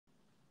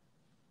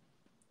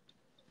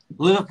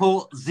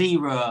Liverpool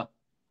 0,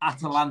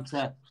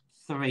 Atalanta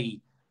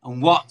 3. And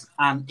what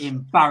an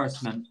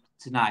embarrassment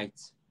tonight.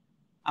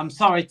 I'm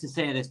sorry to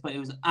say this, but it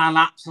was an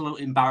absolute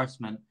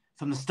embarrassment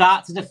from the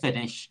start to the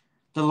finish,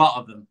 the lot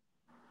of them.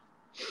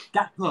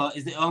 Gakpo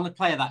is the only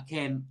player that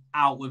came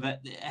out with a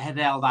head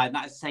held high, and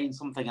that is saying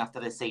something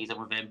after this season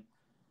with him.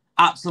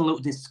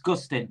 Absolute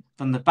disgusting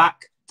from the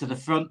back to the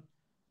front.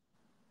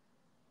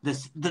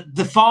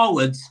 The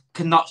forwards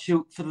cannot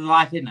shoot for the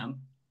life in them.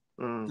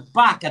 The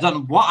back, I don't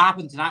know what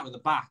happened tonight with the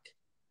back.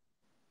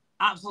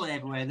 Absolutely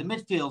everywhere. The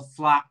midfield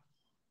flat.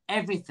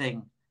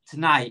 Everything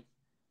tonight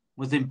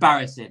was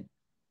embarrassing.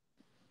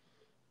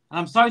 And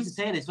I'm sorry to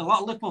say this, but a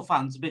lot of Liverpool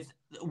fans will be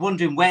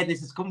wondering where this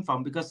has come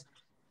from, because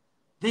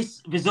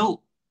this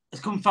result has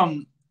come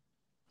from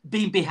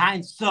being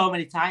behind so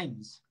many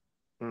times.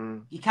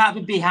 You can't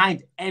be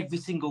behind every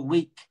single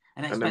week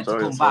and expect to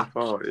come back.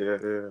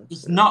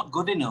 It's not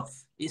good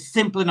enough. It's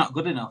simply not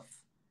good enough.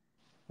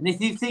 And if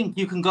you think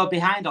you can go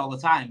behind all the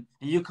time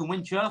and you can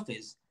win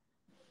trophies,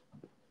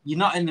 you're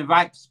not in the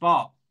right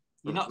spot.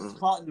 You're not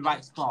supporting the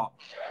right spot.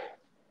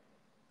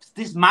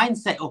 This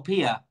mindset up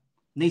here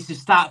needs to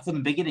start from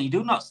the beginning. You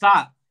do not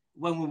start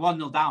when we're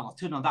 1-0 down or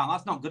 2-0 down.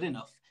 That's not good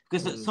enough.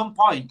 Because at some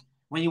point,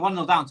 when you're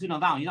 1-0 down,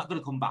 2-0 down, you're not going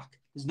to come back.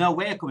 There's no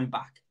way of coming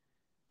back.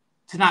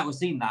 Tonight, we've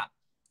seen that.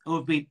 And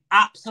we've been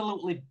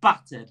absolutely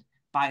battered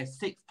by a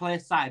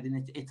sixth-place side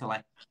in Italy.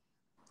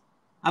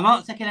 I'm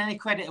not taking any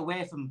credit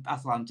away from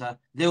Atalanta.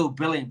 They were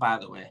brilliant, by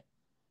the way.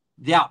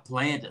 They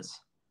outplayed us.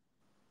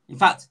 In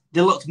fact,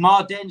 they looked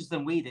more dangerous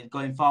than we did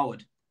going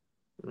forward,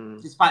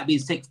 despite being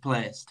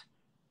sixth-placed.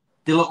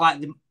 They looked like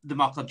they're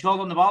more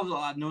control on the ball. They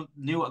looked like they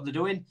knew what they're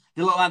doing.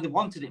 They looked like they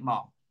wanted it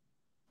more.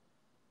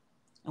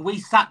 And we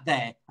sat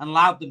there and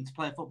allowed them to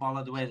play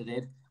football the way they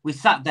did. We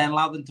sat there and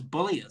allowed them to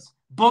bully us.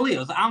 Bully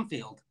us at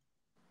Anfield.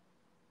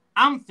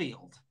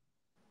 Anfield.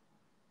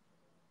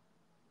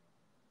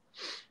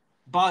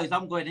 Boys,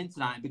 I'm going in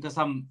tonight because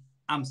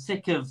I'm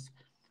sick of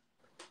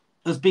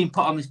us being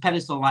put on this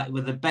pedestal like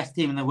we're the best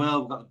team in the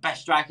world, we've got the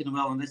best striker in the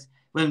world, and this,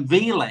 when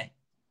really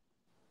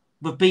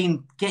we've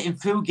been getting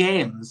through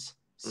games,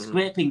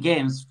 scraping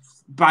games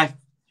by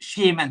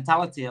sheer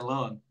mentality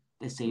alone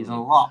this season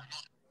a lot.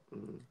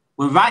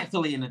 We're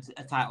rightfully in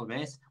a title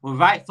race. We're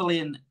rightfully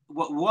in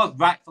what was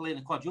rightfully in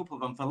a quadruple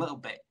run for a little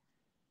bit.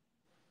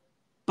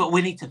 But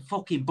we need to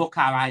fucking book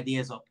our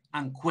ideas up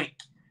and quick.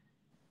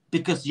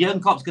 Because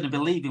Jurgen Klopp's going to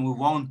be leaving with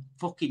one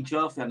fucking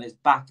trophy on his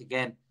back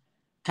again.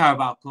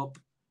 Carabao Cup.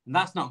 And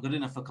that's not good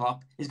enough for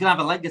Klopp. He's going to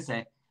have a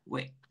legacy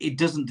he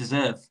doesn't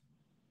deserve.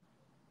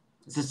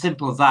 It's as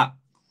simple as that.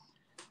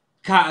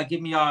 Carter,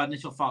 give me your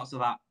initial thoughts of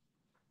that.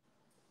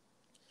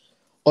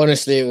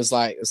 Honestly, it was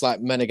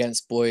like men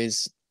against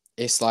boys.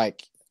 It's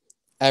like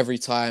every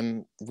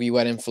time we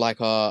went in for like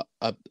a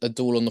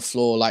duel on the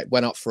floor, like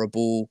went up for a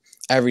ball,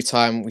 every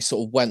time we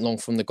sort of went long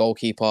from the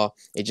goalkeeper,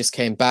 it just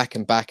came back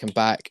and back and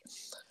back.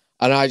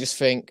 And I just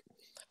think,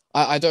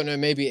 I don't know,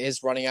 maybe it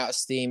is running out of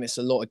steam. It's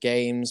a lot of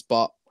games,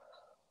 but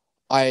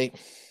I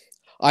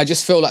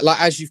just feel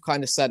like as you've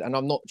kind of said, and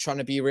I'm not trying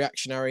to be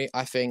reactionary,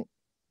 I think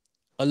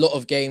a lot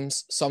of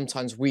games,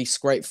 sometimes we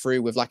scrape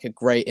through with like a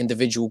great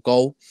individual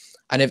goal.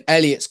 And if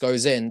Elliott's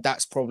goes in,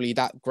 that's probably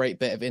that great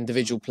bit of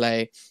individual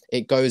play.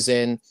 It goes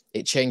in,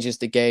 it changes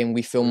the game.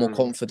 We feel more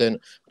confident,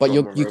 but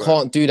you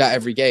can't do that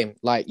every game.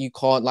 Like you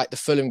can't, like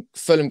the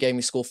Fulham game,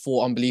 we scored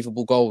 4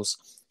 unbelievable goals.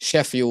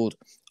 Sheffield,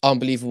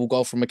 unbelievable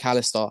goal from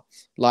McAllister.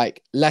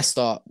 Like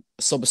Leicester,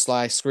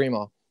 Soboslai,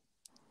 screamer.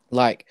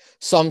 Like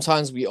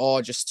sometimes we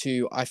are just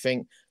too, I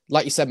think,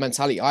 like you said,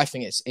 mentality. I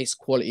think it's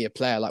quality of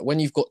player. Like when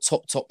you've got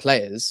top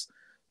players,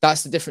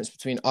 that's the difference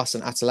between us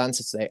and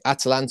Atalanta today.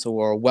 Atalanta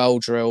were a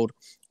well-drilled,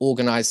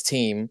 organised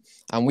team,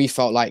 and we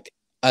felt like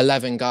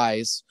 11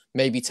 guys,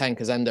 maybe 10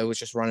 because Endo was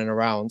just running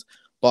around,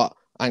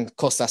 and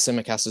Kostas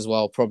Tsimikas as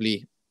well.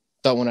 Probably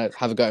don't want to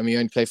have a go at me. You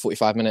only played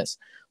 45 minutes,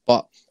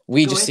 but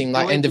we just seemed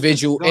like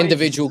individual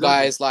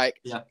guys. Like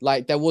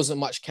there wasn't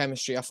much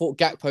chemistry. I thought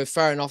Gakpo,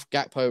 fair enough,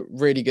 Gakpo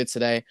really good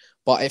today,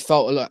 but it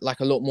felt like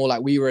a lot more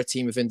like we were a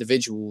team of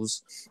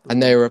individuals,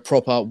 and they were a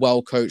proper,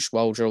 well-coached,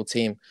 well-drilled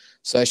team.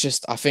 So I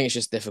think it's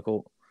just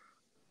difficult.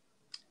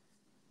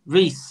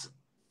 Reese,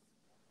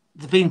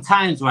 there's been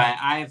times where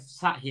I've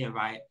sat here,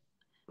 right,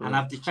 and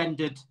I've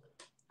defended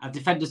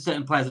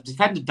certain players. I've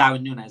defended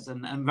Darwin Núñez,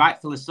 and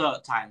rightfully so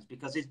at times,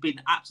 because it's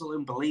been absolutely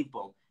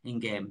unbelievable in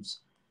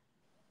games.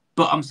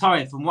 But I'm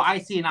sorry, from what I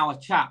see in our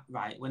chat,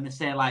 right, when they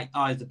say like,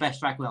 oh, he's the best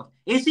striker in the world.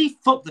 Is he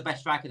the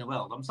best striker in the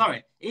world? I'm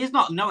sorry. He's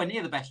not nowhere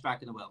near the best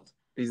striker in the world.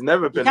 He's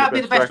never been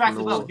the best striker in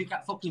the world if you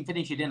can't fucking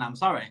finish it in. I'm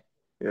sorry.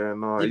 Yeah,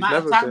 no, the amount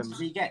of chances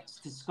he gets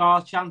to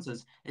score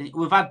chances.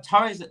 We've had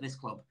Torres at this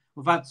club.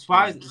 We've had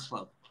Suarez at this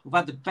club. We've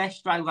had the best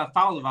striker. We've had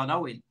Fowler, we've had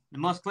Owen. The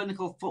most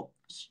clinical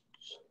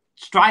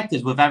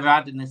strikers we've ever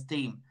had in this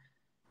team.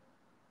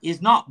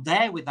 He's not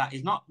there with that.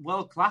 He's not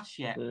world-class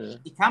yet. Yeah.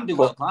 He can be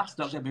world-class,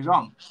 don't get me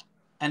wrong.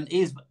 And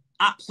he's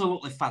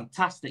absolutely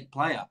fantastic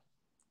player.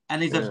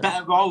 And he's a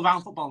better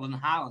all-round footballer than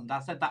Haaland. I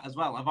said that as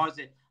well. I've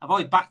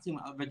always backed him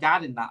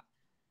regarding that.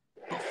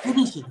 But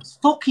finishing is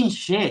fucking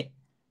shit.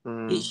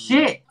 It's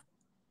shit.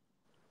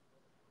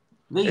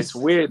 It's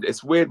weird.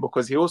 It's weird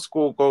because he'll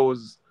score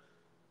goals,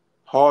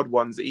 hard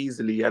ones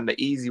easily, and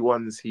the easy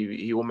ones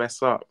he will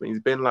mess up. And he's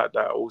been like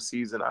that all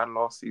season and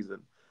last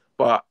season.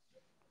 But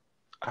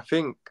I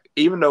think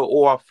even though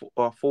all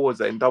our forwards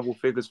are in double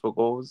figures for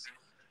goals,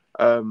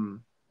 I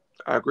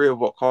agree with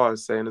what Carl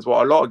is saying as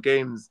well. A lot of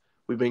games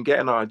we've been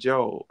getting out of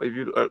jail.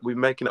 We're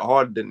making it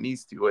harder than it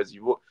needs to. If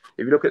you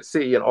look at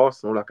City and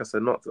Arsenal, like I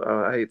said,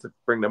 I hate to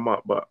bring them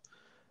up, but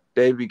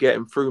they be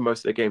getting through most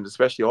of the games,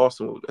 especially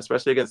Arsenal,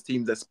 especially against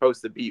teams they're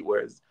supposed to beat.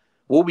 Whereas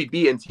we'll be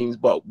beating teams,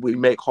 but we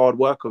make hard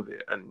work of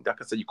it. And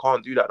like I said, you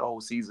can't do that the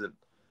whole season.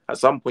 At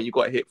some point, you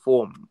got to hit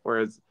form.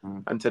 Whereas,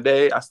 and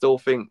today, I still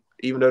think,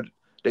 even though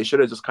they should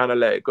have just kind of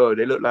let it go,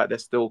 they look like they're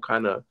still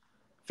kind of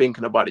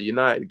thinking about the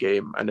United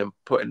game and then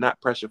putting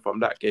that pressure from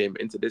that game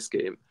into this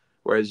game.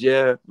 Whereas,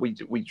 yeah, we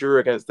drew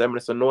against them and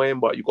it's annoying,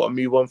 but you got to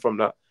move on from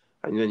that.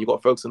 And then you got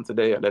to focus on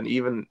today. And then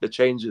even the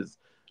changes.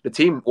 The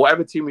team,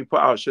 whatever team we put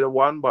out should have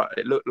won, but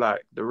it looked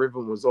like the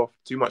rhythm was off.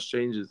 Too much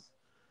changes.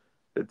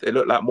 It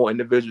looked like more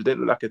individual. It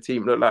didn't look like a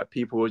team. It looked like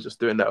people were just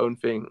doing their own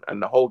thing.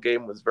 And the whole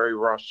game was very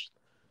rushed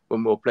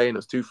when we were playing. It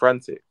was too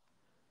frantic.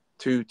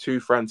 Too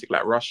frantic,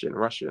 like rushing.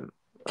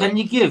 Can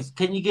you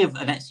give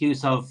an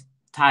excuse of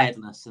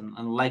tiredness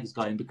and legs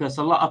going? Because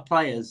a lot of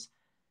players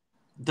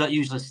don't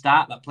usually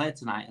start that play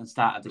tonight and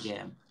start at the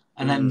game.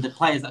 And then the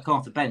players that come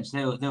off the bench,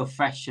 they're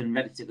fresh and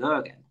ready to go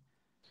again.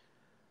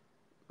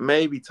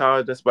 Maybe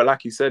tiredness, but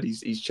like you said,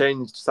 he's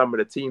changed some of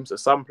the teams. So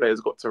some players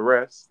got to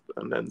rest,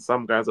 and then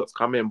some guys got to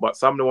come in. But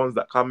some of the ones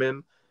that come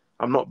in,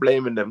 I'm not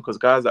blaming them because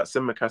guys like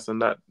Tsimikas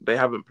and that, they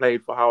haven't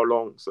played for how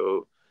long.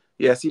 So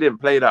yes, he didn't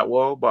play that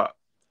well, but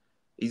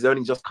he's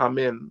only just come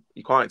in.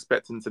 You can't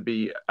expect him to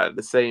be at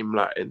the same,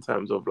 like in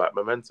terms of like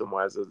momentum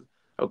wise as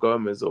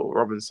Gomez or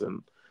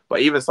Robinson. But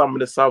even some of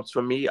the subs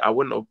for me, I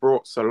wouldn't have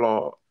brought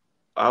Salah.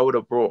 I would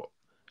have brought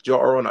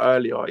Jota on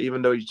earlier,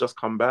 even though he's just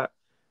come back.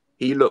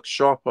 He looked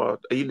sharper.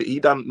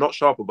 He done not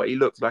sharper, but he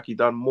looked like he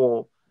done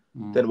more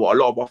than what a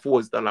lot of our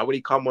forwards done. Like when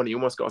he come on, he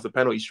almost got us a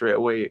penalty straight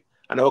away.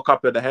 I know a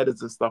couple of the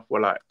headers and stuff were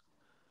like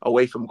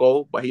away from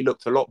goal, but he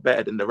looked a lot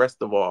better than the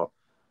rest of our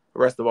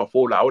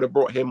forward. Like, I would have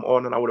brought him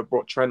on, and I would have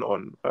brought Trent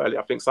on early.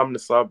 I think some of the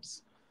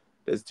subs,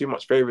 there's too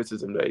much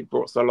favoritism there. He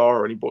brought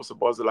Salah and he brought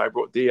Szoboszlai, he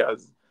brought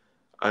Diaz,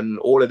 and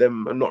all of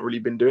them have not really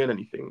been doing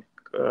anything.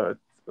 Like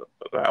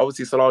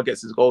obviously Salah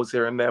gets his goals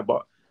here and there,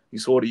 but you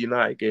saw the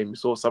United game, you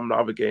saw some of the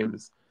other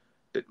games.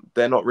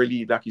 They're not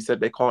really, like you said,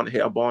 they can't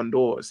hit a barn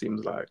door, it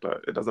seems like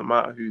it doesn't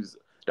matter who's.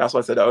 That's why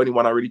I said the only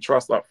one I really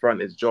trust up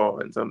front is Jaw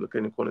in terms of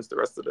cleaning corners. The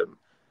rest of them,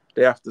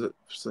 they have to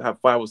have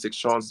 5 or 6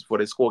 chances before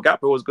they score.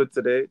 Gakpo was good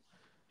today.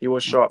 He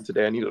was sharp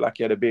today and he looked like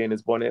he had a bee in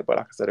his bonnet. But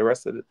like I said, the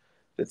rest of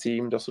the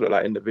team just looked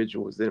like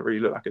individuals. Didn't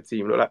really look like a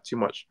team. It looked like too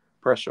much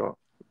pressure.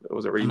 There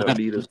wasn't really no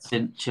leaders. That's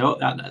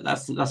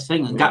the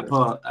thing. And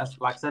Gakpo,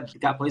 like I said,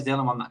 Gakpo is the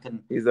only one that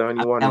can. He's the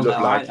only one who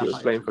looked like he was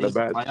playing for the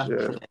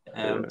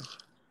badge.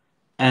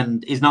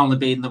 And he's not only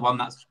been the one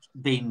that's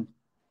been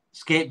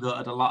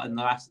scapegoated a lot in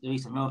the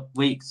recent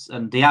weeks,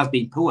 and he has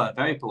been poor,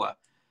 very poor.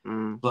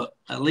 But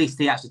at least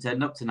he actually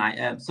turned up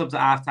tonight. Subs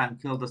at half-time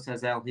killed us,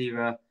 says El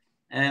Hero.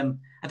 I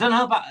don't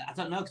know,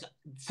 because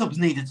subs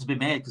needed to be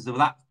made because they were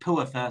that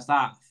poor first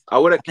half. I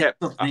would have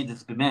kept subs needed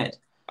to be made.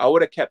 I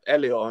would have kept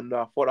Elliot on.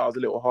 I thought that was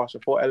a little harsh. I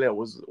thought Elliot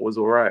was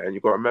all right, and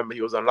you got to remember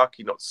he was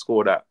unlucky not to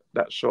score that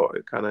shot.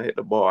 It kind of hit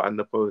the bar and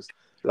the post.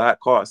 Like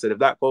Carter said, if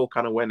that goal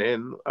kind of went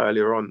in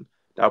earlier on,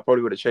 that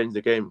probably would have changed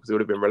the game because it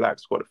would have been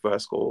relaxed. Got the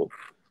first goal,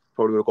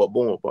 probably would have got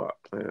more. But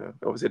yeah,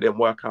 obviously it didn't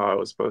work out how it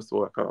was supposed to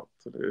work out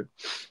today.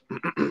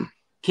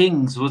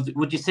 Kings,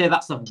 would you say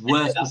that's the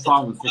worst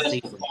performance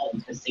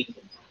this season?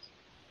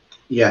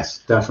 Yes,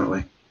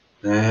 definitely.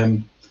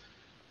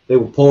 They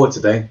were poor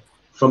today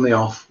from the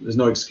off. There's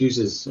no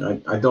excuses.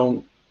 I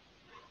don't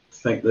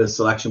think the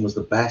selection was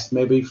the best,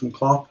 maybe from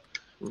Klopp,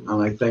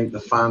 and I think the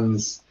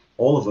fans,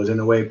 all of us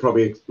in a way,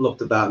 probably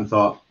looked at that and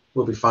thought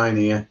we'll be fine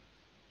here.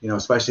 You know,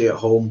 especially at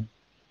home,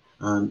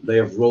 and they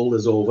have rolled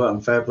us over.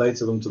 And fair play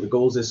to them, to the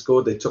goals they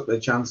scored. They took their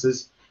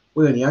chances.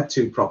 We only had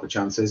 2 proper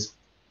chances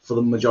for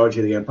the majority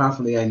of the game, apart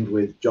from the end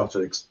with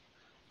Jota.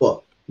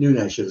 But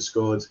Núñez should have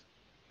scored,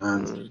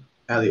 and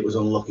Elliot was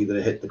unlucky that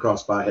it hit the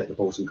crossbar, hit the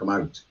post, and come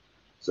out.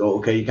 So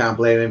okay, you can't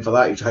blame him for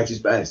that. He tried his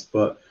best,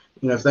 but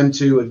you know, if them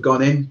 2 had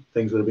gone in,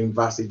 things would have been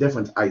vastly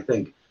different, I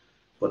think.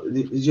 But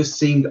it just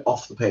seemed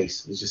off the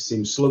pace. It just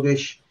seemed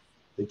sluggish.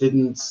 They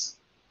didn't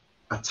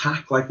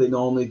attack like they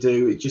normally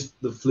do. It just,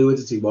 the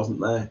fluidity wasn't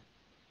there,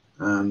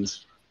 and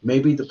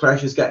maybe the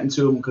pressure's getting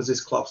to him because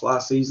it's Klopp's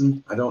last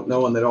season. I don't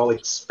know, and they're all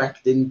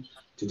expecting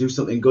to do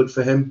something good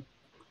for him.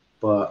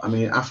 But I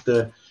mean,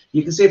 after,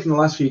 you can see from the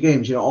last few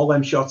games, you know, all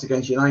them shots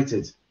against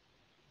United,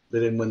 they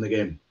didn't win the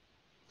game.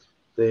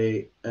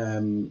 The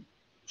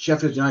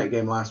Sheffield United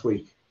game last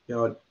week, you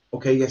know,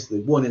 okay, yes, they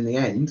won in the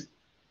end,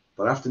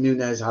 but after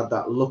Núñez had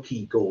that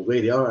lucky goal,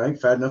 really, all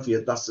right, fair enough.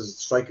 That's the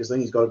striker's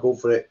thing. He's got to go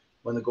for it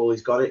when the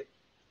goalie's got it.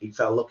 He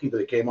felt lucky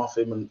that it came off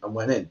him and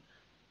went in.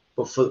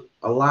 But for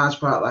a large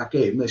part of that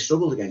game, they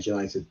struggled against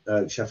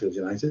Sheffield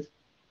United.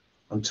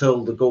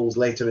 until the goals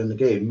later in the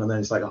game, and then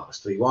it's like, oh,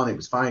 it's 3-1. It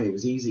was fine. It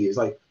was easy. It's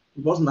like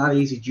it wasn't that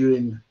easy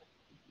during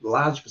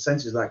large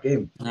percentages of that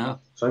game. No.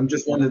 So I'm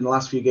just wondering the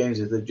last few games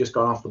if they've just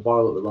gone off the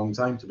boil at the wrong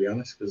time, to be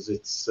honest, because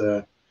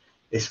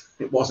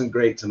it wasn't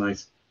great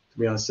tonight, to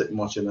be honest, sitting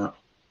watching that.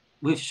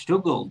 We've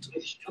struggled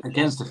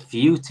against a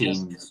few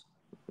teams,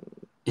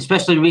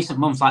 especially in recent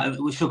months. Like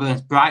we struggled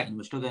against Brighton,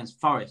 we struggled against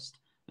Forest.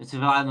 It's a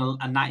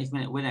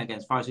 90th-minute winner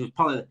against Forest, who was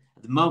probably, at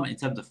the moment, in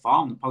terms of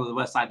form, probably the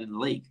worst side in the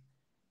league.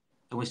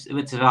 And we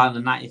went to rely on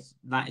a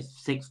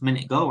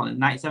 96th-minute goal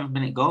and a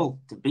 97th-minute goal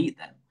to beat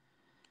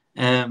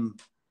them.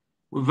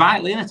 We're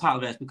rightly in a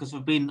title race because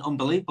we've been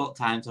unbelievable at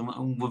times,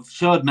 and we've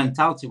showed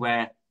mentality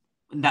where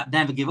that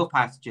never give up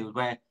attitude,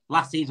 where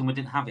last season we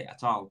didn't have it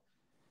at all.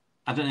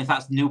 I don't know if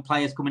that's new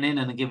players coming in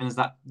and giving us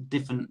that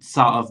different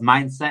sort of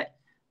mindset,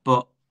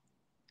 but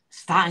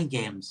starting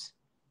games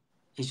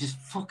is just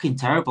fucking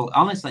terrible.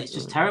 Honestly, it's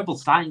just terrible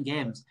starting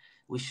games.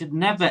 We should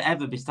never,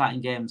 ever be starting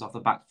games off the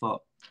back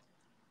foot.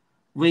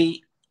 When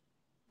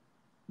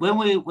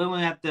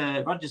we had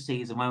the Rodgers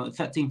season, when we were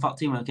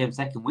 13-14 when we came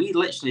second, we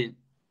literally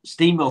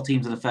steamrolled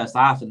teams in the first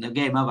half and the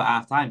game over at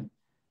half time,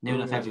 near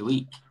enough every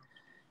week.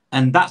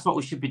 And that's what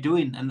we should be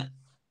doing. And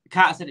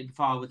Carter said it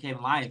before we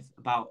came live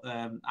about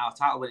our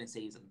title winning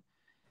season.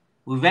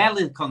 We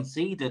rarely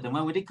conceded, and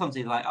when we did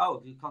concede, like,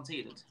 oh, we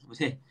conceded. We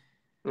did.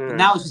 But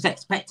now it's just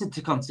expected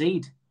to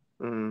concede.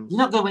 You're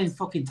not going to win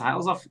fucking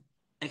titles off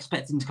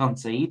expecting to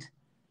concede.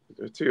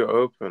 They're too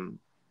open.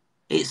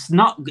 It's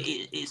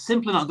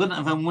simply not good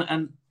enough.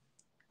 And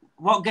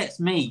what gets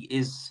me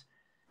is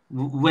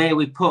where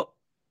we put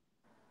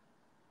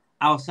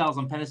ourselves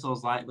on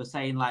pedestals. Like we're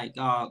saying, like,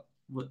 oh,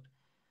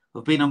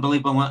 we've been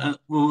unbelievable.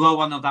 We'll go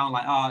 1-0 down,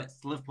 like, oh,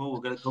 it's Liverpool.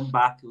 We're going to come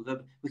back.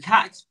 We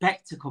can't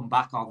expect to come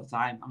back all the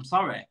time. I'm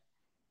sorry.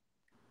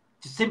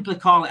 Just simply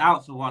call it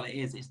out for what it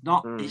is. It's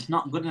not. It's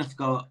not good enough to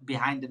go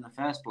behind in the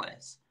first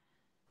place.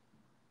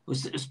 We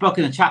spoke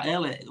in the chat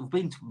earlier. We've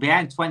been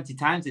behind 20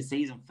 times this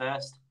season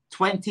first.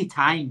 20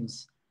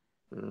 times.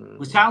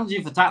 We're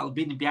challenging for title,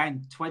 being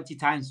behind 20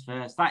 times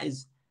first. That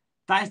is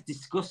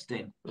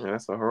disgusting. Yeah,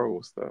 that's a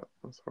horrible stat.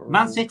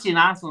 Man City and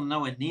Arsenal are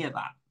nowhere near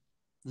that.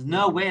 There's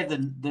no way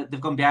that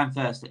they've gone behind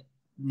first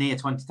near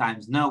 20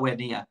 times. Nowhere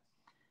near.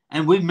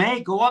 And we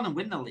may go on and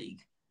win the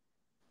league.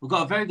 We've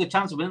got a very good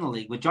chance of winning the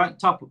league. We're joint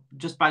top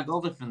just by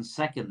goal difference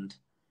second.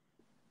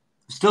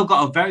 We've still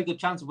got a very good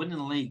chance of winning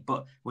the league.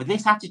 But with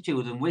this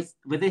attitude and with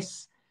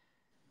this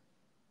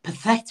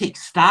pathetic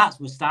starts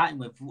we're starting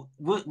with,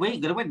 we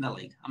ain't going to win the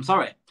league. I'm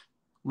sorry.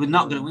 We're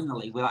not going to win the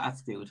league with that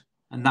attitude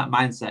and that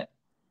mindset.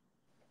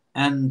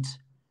 And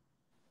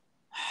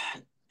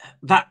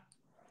that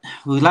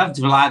we'll have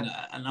to rely on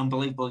an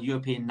unbelievable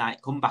European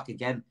night comeback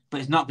again. But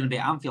it's not going to be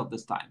at Anfield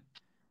this time,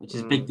 which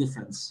is a big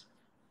difference.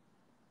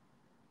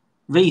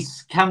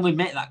 Reece, can we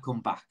make that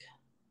comeback?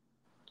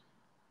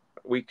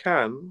 We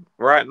can.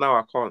 Right now,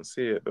 I can't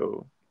see it,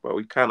 though. But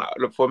we can.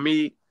 Look, for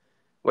me,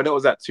 when it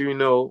was at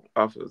 2-0,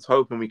 I was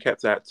hoping we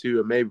kept it at 2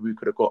 and maybe we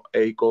could have got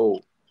a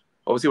goal.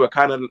 Obviously, we're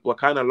kind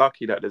of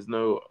lucky that there's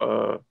no,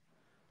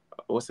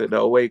 the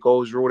away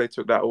goals rule. They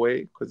took that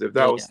away. Because if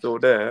that was still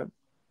there,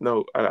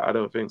 no, I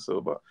don't think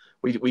so. But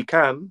we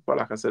can. But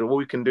like I said, what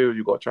we can do is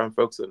you've got to try and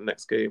focus on the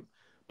next game.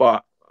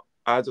 But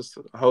I just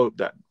hope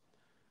that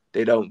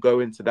they don't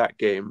go into that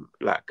game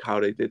like how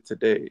they did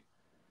today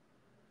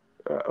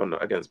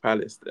against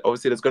Palace.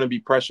 Obviously, there's going to be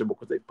pressure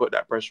because they put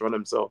that pressure on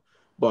themselves.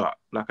 But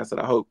like I said,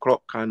 I hope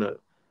Klopp kind of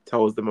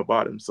tells them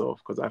about himself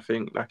because I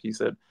think, like you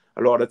said,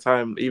 a lot of the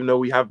time, even though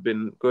we have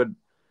been good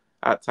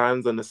at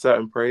times and a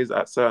certain praise,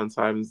 at certain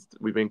times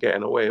we've been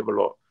getting away with a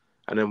lot.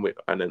 And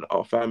then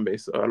our fan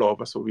base, a lot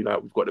of us will be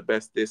like, we've got the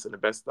best this and the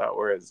best that,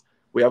 whereas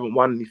we haven't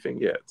won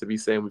anything yet to be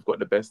saying we've got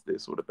the best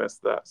this or the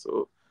best that.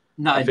 So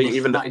I think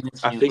even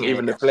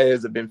the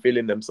players have been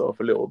feeling themselves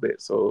a little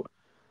bit. So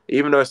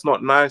even though it's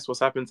not nice what's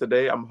happened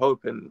today, I'm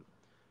hoping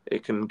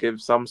it can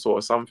give some sort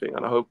of something,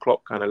 and I hope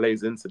Klopp kind of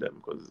lays into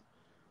them because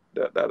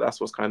that's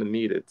what's kind of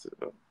needed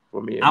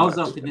for me. I was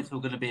hoping this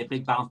was going to be a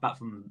big bounce back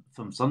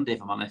from Sunday,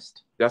 if I'm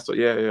honest. That's what,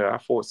 I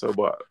thought so,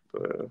 but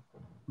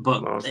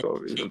no,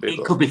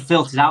 it could be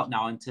filtered out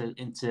now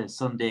into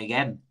Sunday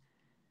again,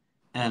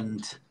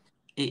 and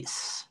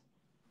it's.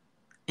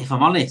 If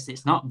I'm honest,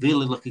 it's not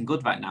really looking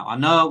good right now. I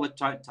know we're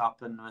joint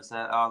top and we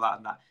said all that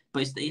and that,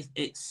 but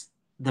it's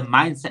the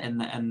mindset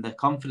and the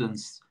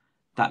confidence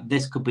that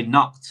this could be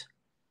knocked,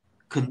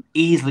 can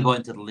easily go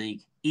into the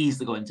league.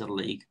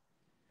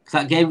 Because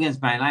that game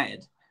against Man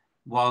United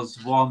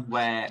was one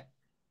where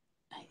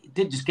it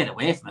did just get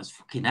away from us.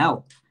 Fucking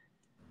hell,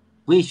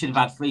 we should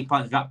have had 3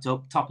 points wrapped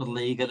up, top of the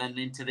league, and then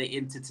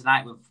into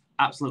tonight with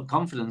absolute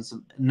confidence.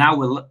 And now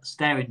we're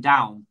staring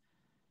down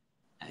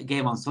a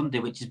game on Sunday,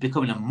 which is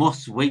becoming a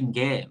must-win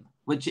game.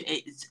 Which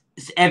it's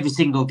every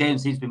single game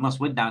seems to be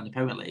must-win now in the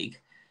Premier League.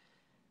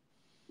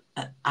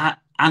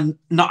 And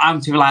not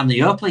having to rely on the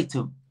Europa League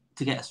to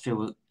get us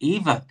through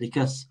either,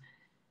 because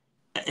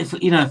if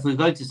we're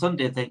going to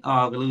Sunday and think,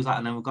 oh, we lose that,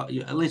 and then we've got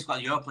at least got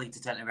the Europa League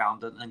to turn it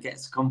around and get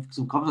some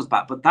confidence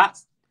back.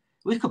 But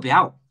we could be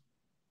out.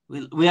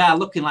 We are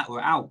looking like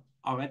we're out.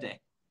 already.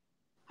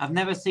 I've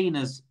never seen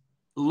us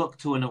look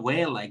to an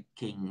away leg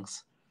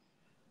kings.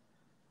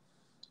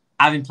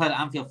 Having played at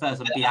Anfield first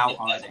and be out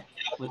already.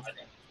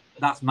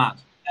 That's mad.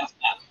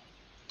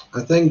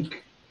 I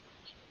think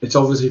it's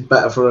obviously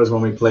better for us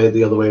when we play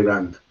the other way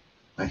around.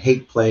 I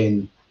hate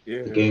playing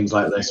the games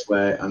like this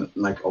where, and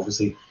like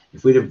obviously,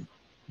 if we'd have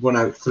run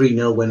out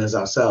 3-0 winners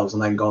ourselves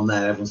and then gone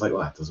there, everyone's like,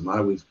 well, that doesn't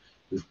matter. We've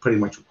pretty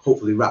much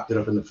hopefully wrapped it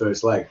up in the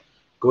first leg.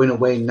 Going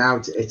away now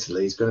to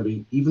Italy is going to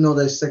be, even though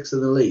they're 6th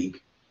in the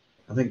league,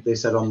 I think they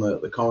said on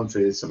the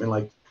commentary it's something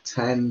like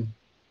 10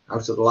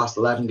 out of the last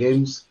 11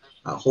 games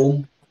at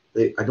home.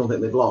 I don't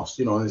think they've lost,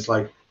 and it's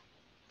like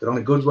they're on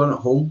a good run at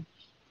home.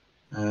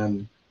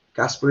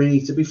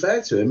 Gasperini, to be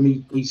fair to him,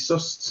 he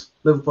sussed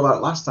Liverpool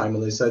out last time,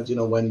 and they said,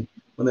 when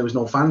there was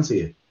no fans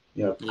here,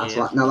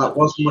 Atalanta, now that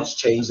wasn't much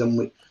changed,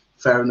 and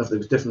fair enough, there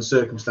was different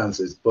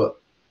circumstances, but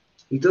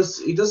he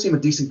does seem a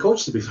decent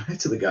coach, to be fair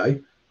to the guy.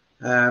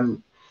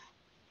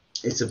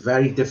 It's a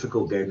very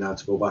difficult game now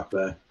to go back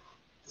there,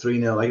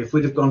 3-0. Like if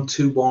we'd have gone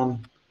 2-1,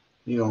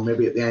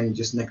 maybe at the end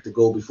just nicked a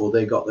goal before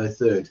they got their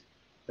third,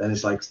 then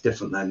it's like it's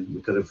different. Then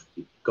we could have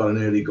got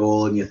an early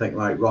goal, and you think,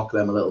 right, rock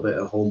them a little bit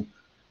at home.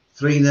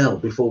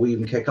 3-0 before we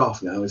even kick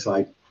off now. It's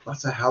like,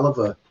 that's a hell of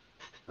a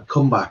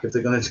comeback if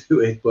they're going to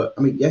do it. But,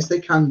 I mean, yes, they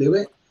can do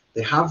it.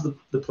 They have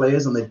the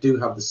players and they do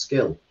have the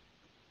skill.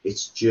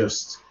 It's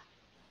just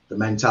the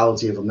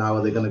mentality of them now.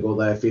 Are they going to go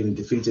there feeling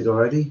defeated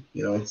already?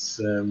 It's,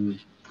 and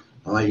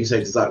like you say,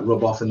 does that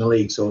rub off in the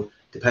league? So,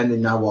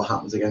 depending now what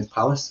happens against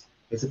Palace.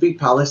 If they beat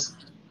Palace,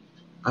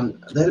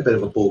 and they're a bit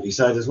of a bogey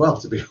side as well,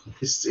 to be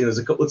honest. There's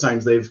a couple of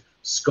times they've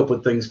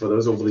scuppered things for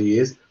us over the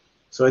years.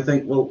 So, I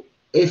think, well,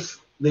 if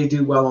they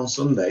do well on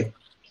Sunday,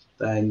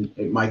 then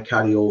it might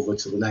carry over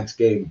to the next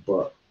game.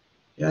 But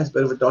yeah, it's a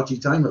bit of a dodgy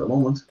time at the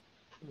moment.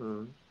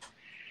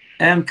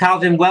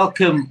 Calvin,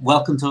 welcome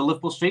to a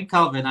Liverpool stream,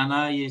 Calvin. I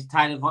know you're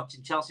tired of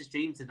watching Chelsea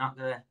streams.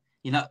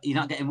 You're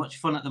not getting much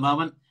fun at the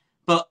moment.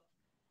 But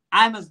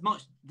I'm as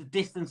much the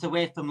distance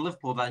away from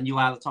Liverpool than you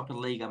are the top of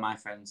the league, my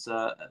friend.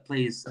 So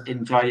please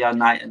enjoy your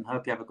night and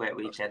hope you have a great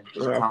weekend.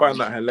 I find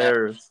that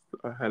hilarious.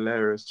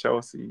 Hilarious.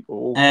 Chelsea.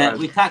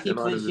 We can't keep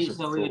clean sheets,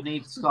 so we would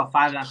need to score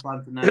 5 in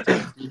Atalanta. No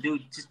chance.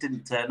 We just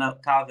didn't turn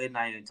up. Calvin,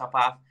 now you're in top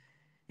half.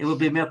 It would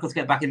be a miracle to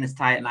get back in this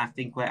tight, and I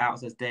think we're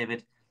out, says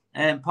David.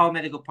 Paul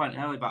made a good point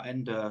earlier about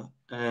Endo.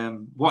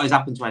 What has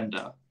happened to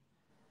Endo?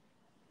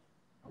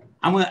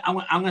 I'm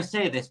going to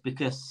say this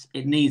because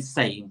it needs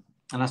saying.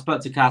 And I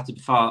spoke to Carter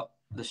before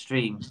the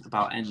stream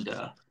about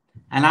Endo.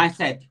 And I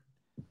said,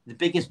 the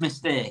biggest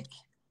mistake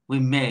we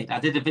made, I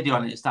did a video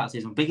on it at the start of the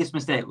season, the biggest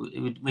mistake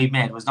we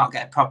made was not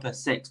get a proper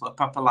 6, but a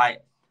proper,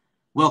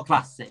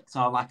 world-class 6,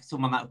 or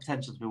someone that had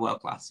potential to be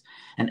world-class.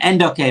 And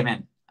Endo came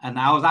in, and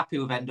I was happy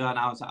with Endo, and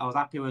I was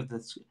happy with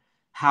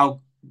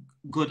how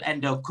good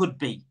Endo could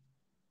be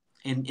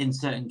in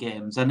certain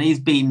games. And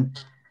he's been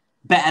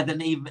better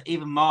than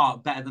even more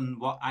better than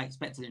what I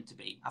expected him to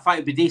be. I thought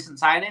he'd be decent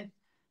signing,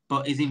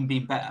 but he's even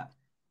been better.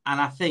 And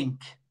I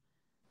think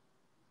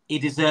he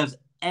deserves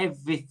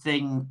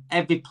everything,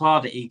 every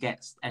plaudit he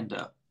gets,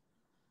 Endo.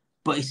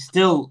 But I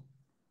still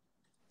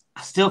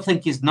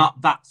think he's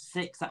not that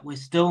 6 that we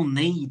still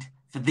need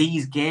for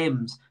these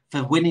games,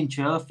 for winning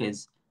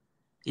trophies.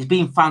 He's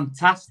been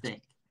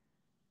fantastic.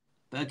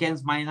 But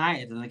against Man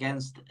United and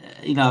against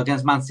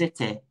Man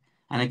City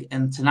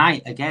and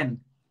tonight again,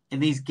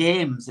 in these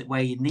games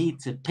where you need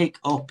to pick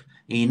up,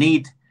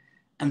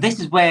 and this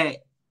is where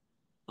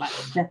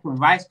Declan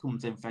Rice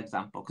comes in, for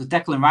example, because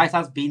Declan Rice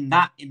has been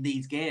that in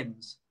these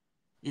games.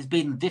 He's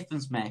been the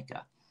difference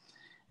maker.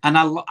 And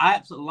I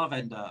absolutely love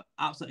Endo.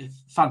 Absolutely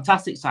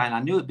fantastic sign. I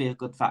knew it'd be a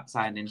good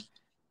signing.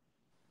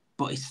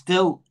 But it's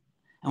still...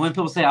 And when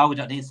people say, we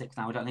don't need 6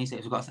 now, we don't need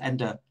 6, we've got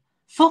Endo.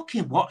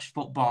 Fucking watch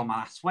football,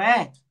 man, I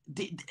swear.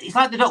 It's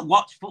like they don't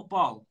watch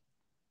football.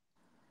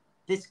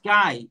 This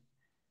guy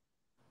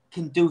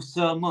can do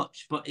so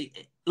much, but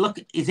look,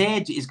 his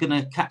age is going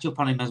to catch up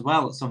on him as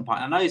well at some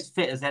point. I know he's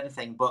fit as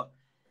anything, but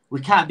we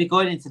can't be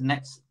going into the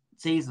next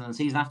season and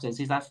season after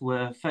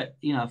we're, a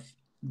 30-year-old,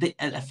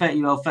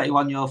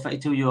 31-year-old,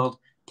 32-year-old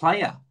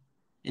player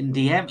in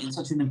DM in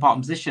such an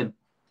important position.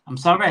 I'm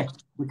sorry,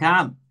 we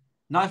can't.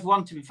 Not if we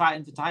want to be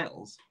fighting for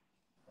titles.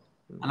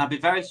 And I'd be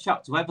very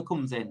shocked whoever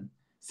comes in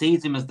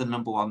sees him as the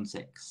number 1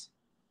 6.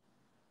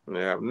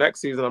 Yeah,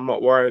 next season I'm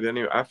not worried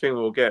anyway. I think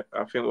we'll get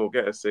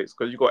a 6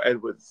 because you got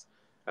Edwards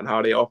and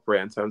how they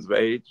operate in terms of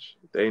age.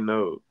 They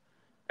know.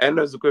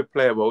 Endo's a good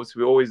player, but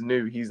we always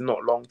knew he's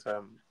not long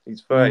term.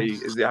 He's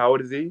 30. How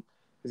old is he?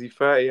 Is he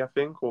 30? I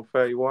think, or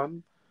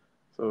 31?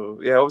 So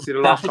yeah, obviously the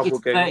last couple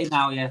of games. 30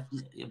 now, yeah.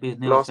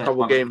 Last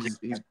couple of games,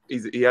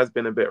 he has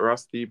been a bit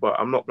rusty, but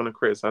I'm not going to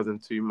criticize him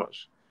too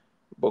much.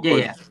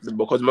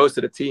 Because most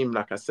of the team,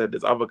 like I said,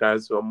 there's other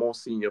guys who are more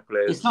senior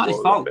players. It's not his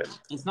fault.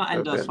 It's not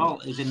Endo's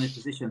fault he's in this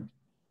position.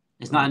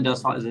 It's not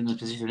Endo's fault he's in this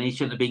position. He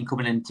shouldn't have been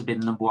coming in to be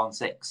the number 1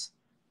 6.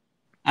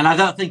 And I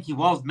don't think he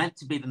was meant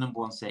to be the number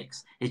 1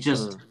 6. It's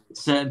just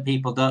certain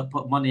people don't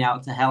put money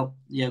out to help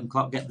Jurgen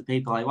Klopp get the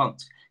people he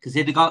wants. Because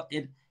Jurgen Klopp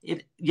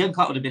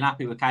would have been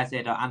happy with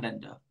Caicedo and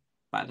Endo,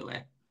 by the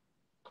way.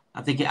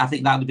 I think that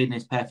would have been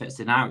his perfect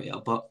scenario.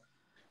 But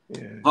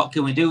what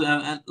can we do?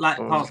 And like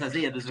Paul says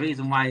here, there's a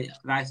reason why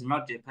Rice and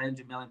Roger play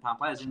 £100 million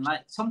players. And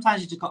like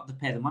sometimes you just got to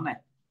pay the money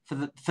for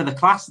the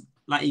class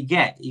like you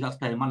got to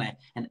pay the money.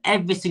 And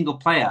every single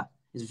player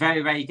is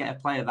very rare you get a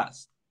player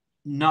that's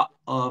not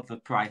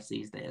overpriced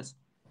these days.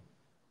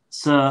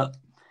 So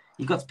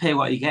you've got to pay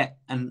what you get.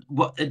 And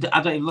what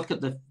I don't even look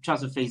at the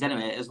transfer fees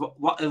anyway. As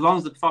long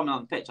as they're performing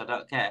on the pitch, I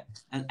don't care.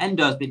 And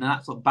Endo's been an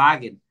absolute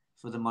bargain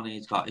for the money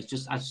he's got. It's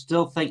just I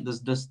still think there's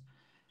just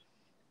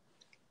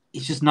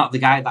he's just not the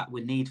guy that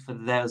we need for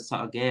those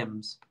sort of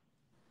games.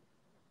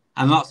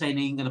 I'm not saying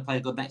he ain't going to play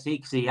good next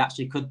week because he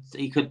actually could.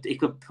 He could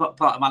put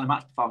a man of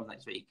match performance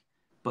next week,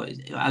 but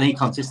I need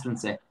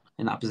consistency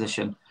in that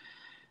position.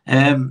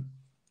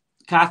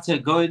 Carter,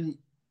 going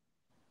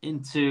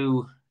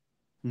into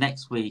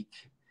next week,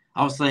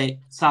 obviously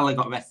Salah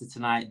got rested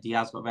tonight,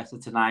 Diaz got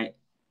rested tonight.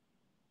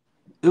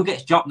 Who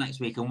gets dropped next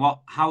week, and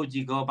how would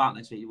you go about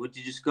next week? Would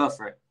you just go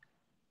for it?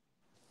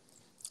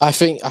 I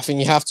think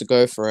you have to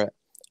go for it.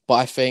 But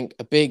I think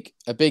a big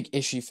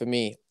issue for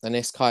me, and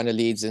this kind of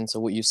leads into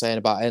what you're saying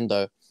about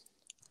Endo.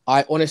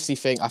 I honestly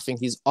think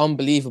he's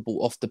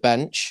unbelievable off the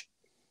bench,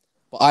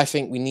 but I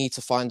think we need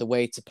to find a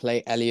way to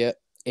play Elliot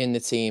in the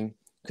team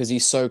because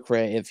he's so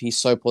creative, he's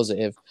so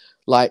positive.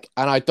 And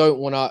I don't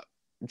want to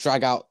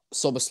drag out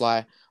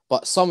Szoboszlai,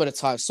 but some of the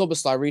time,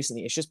 Szoboszlai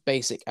recently, it's just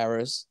basic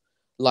errors.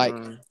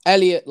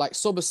 Elliot,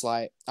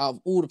 Szoboszlai, out of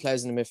all the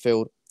players in the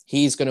midfield,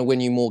 he's going to win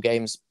you more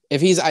games.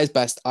 If he's at his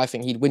best, I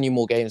think he'd win you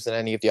more games than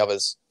any of the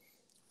others.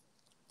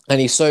 And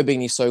he's so big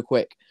and he's so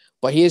quick.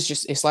 But he is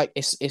just,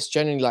 it's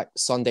generally like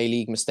Sunday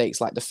league mistakes,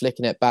 like the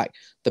flicking it back,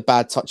 the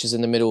bad touches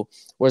in the middle.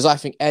 Whereas I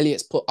think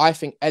Elliot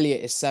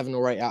is 7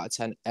 or 8 out of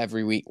 10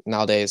 every week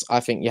nowadays. I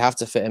think you have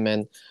to fit him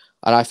in.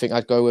 And I think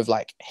I'd go with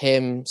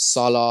him,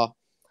 Salah,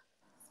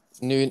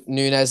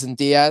 Nunez and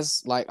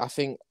Diaz. I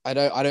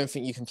don't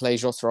think you can play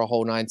Jota a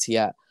whole 90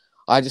 yet.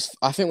 I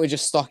think we're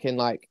just stuck in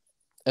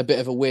a bit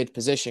of a weird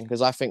position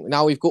because I think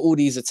now we've got all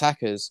these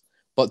attackers,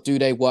 but do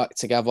they work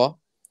together?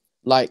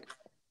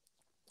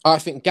 I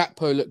think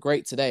Gakpo looked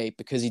great today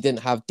because he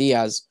didn't have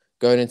Diaz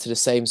going into the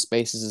same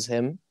spaces as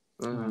him.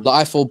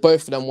 I thought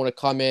both of them want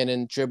to come in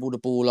and dribble the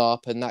ball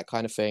up and that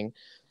kind of thing.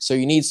 So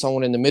you need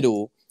someone in the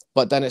middle,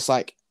 but then it's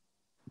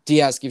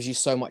Diaz gives you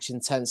so much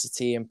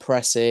intensity and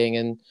pressing.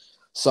 And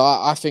so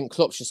I think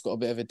Klopp's just got a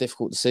bit of a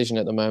difficult decision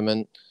at the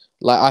moment.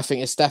 I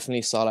think it's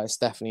definitely Salah, it's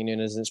definitely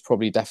Nunez, and it's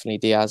probably definitely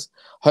Diaz.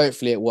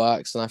 Hopefully it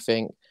works. And I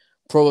think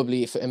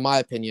probably, in my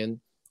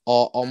opinion,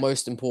 our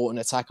most important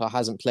attacker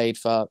hasn't played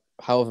for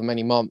however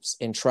many months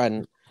in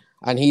Trent.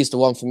 And he's the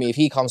one for me. If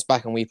he comes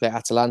back and we play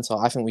Atalanta,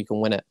 I think we can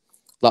win it.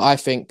 I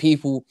think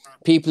people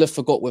have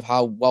forgot with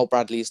how well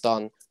Bradley's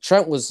done.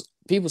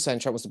 People saying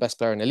Trent was the best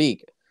player in the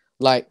league.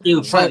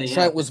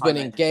 Trent was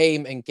winning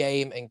game and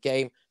game and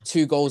game.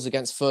 2 goals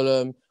against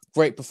Fulham.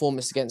 Great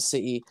performance against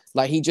City.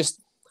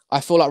 I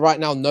feel like right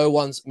now,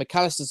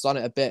 McAllister's done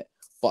it a bit,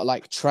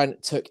 but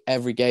Trent took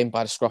every game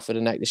by the scruff of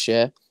the neck this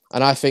year.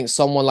 And I think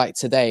someone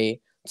today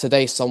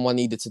someone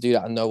needed to do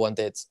that and no one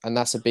did. And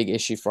that's a big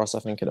issue for us, I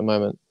think, at the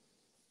moment.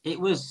 It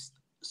was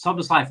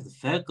Szoboszlai for the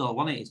third goal,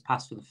 wasn't it? His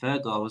pass for the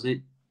third goal, was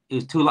it? It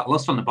was too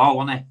lacklustre on the ball,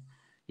 wasn't it?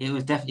 It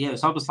was definitely, it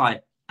was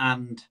Szoboszlai.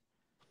 And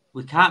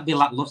we can't be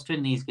lacklustre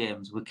in these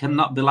games. We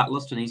cannot be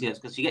lacklustre in these games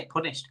because you get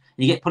punished.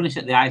 And you get punished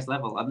at the highest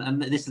level.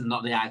 And this is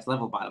not the highest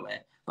level, by the way.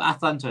 But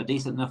Atalanta are a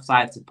decent enough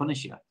side to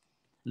punish you.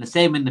 And the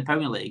same in the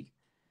Premier League.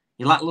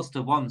 You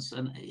lacklustre once.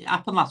 And it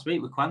happened last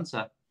week with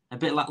Quanta. A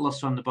bit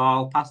lacklustre on the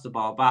ball, passed the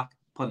ball back,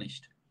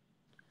 punished.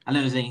 And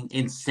it was an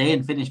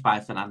insane finish by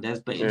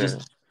Fernandes. But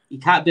you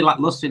can't be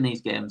lacklustre in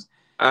these games.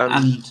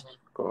 And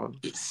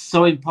it's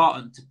so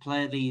important to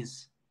play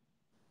these.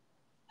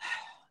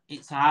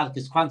 It's hard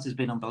because Quanta's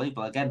been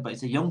unbelievable again, but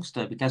it's a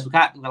youngster because we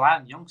can't rely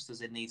on youngsters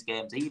in these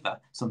games either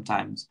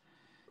sometimes.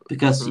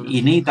 Because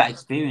you need that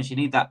experience. You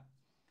need that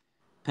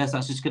person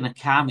that's just going to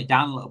calm it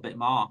down a little bit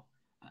more.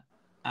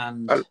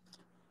 And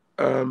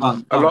a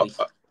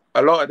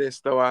lot of this,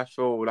 though, I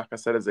feel, like I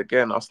said, is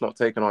again us not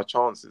taking our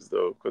chances,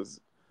 though,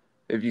 because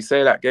if you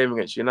say that game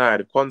against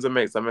United, if Kwanzaa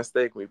makes a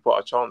mistake and we put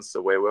our chances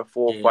away, we're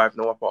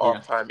 4-5-0 up at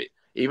half time.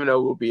 Even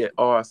though we'll be a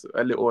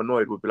little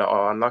annoyed, we'll be like,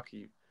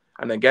 unlucky.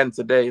 And again,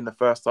 today in the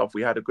first half,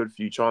 we had a good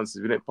few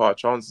chances. We didn't put our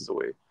chances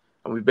away.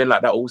 And we've been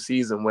like that all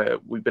season where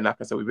we've been, like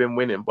I said, we've been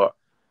winning, but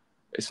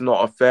it's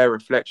not a fair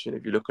reflection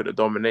if you look at the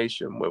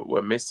domination.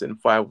 We're missing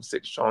 5 or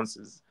 6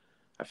 chances.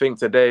 I think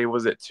today,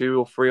 was it 2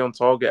 or 3 on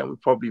target? And we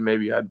probably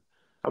maybe had,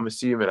 I'm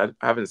assuming, I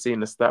haven't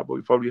seen the stat, but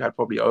we probably had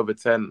over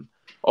 10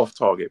 off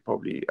target,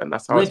 probably. And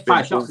that's how it's been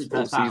 5 shots in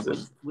first half,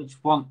 which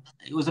one,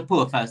 it was a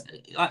poor first,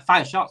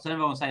 5 shots, and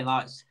everyone was saying,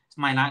 it's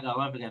Man United all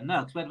over again. No,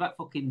 because we had about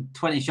fucking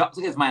 20 shots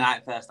against Man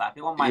United first half.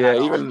 It won Man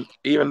United.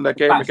 Even the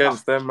game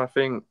against them, I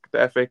think,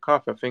 the FA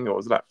Cup, I think it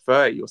was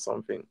 30 or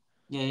something.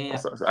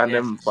 Yeah. And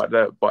then, but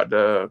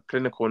the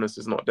clinicalness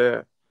is not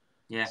there.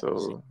 Yeah.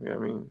 So, I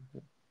mean.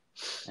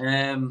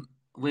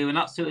 We were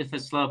not suited for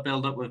slow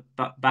build-up with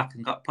back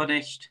and got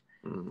punished.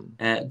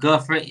 Go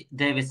for it.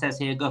 David says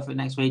here, go for it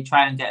next week.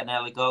 Try and get an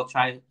early goal.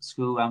 Try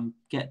screw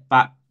get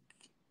back.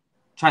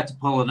 Try to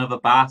pull another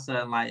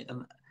Barca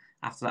and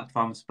after that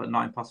performance, but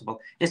not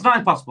impossible. It's not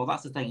impossible.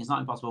 That's the thing. It's not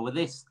impossible with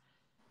this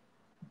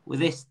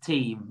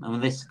team and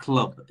with this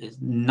club.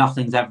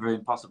 Nothing's ever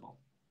impossible.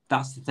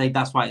 That's the thing.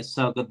 That's why it's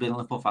so good being a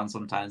Liverpool fan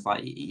sometimes.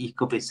 Like, you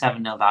could be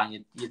 7-0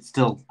 down, you'd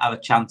still have a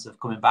chance of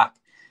coming back.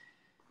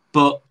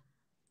 But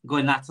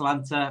going to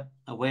Atalanta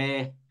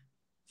away,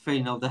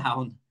 3-0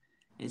 down,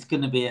 it's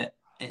gonna be a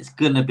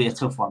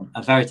tough one,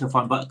 a very tough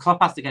one. But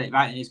Klopp has to get it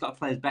right, and he's got to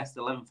play his best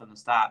 11 from the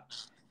start,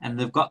 and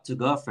they've got to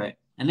go for it.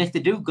 And if they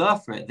do go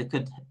for it,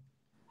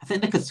 I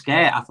think they could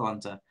scare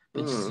Atalanta.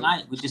 But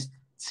tonight we just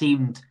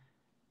seemed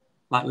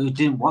like we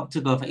didn't want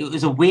to go for it. It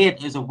was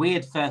a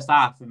weird first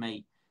half for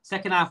me.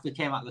 Second half, we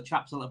came out of the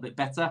traps a little bit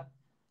better.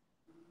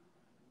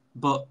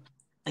 But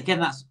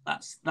again, that's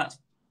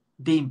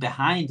being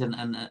behind,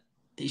 and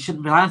it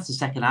shouldn't rely on the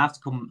second half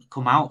to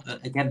come out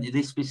again.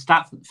 This we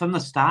start from the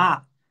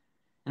start,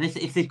 and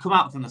if they come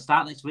out from the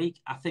start next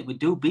week, I think we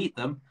do beat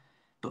them.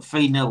 But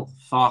 3-0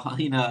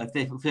 if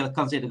they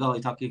concede a goal,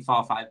 you're talking 4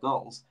 or 5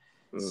 goals.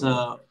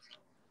 So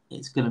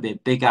it's going to be a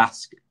big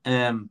ask.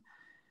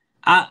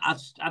 I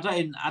don't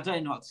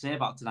even know what to say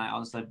about tonight,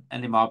 honestly,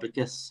 anymore,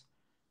 because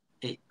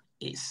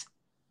it's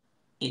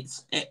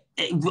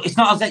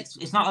not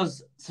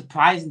as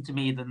surprising to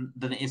me than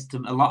it is to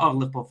a lot of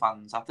Liverpool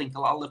fans. I think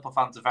a lot of Liverpool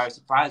fans are very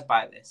surprised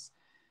by this,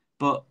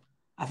 but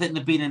I think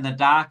they've been in the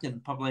dark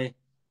and probably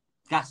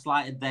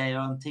gaslighted their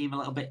own team a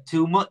little bit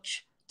too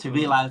much to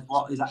realise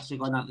what is actually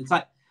going on. It's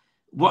like,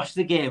 watch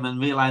the game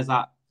and realise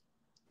that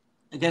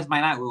against Man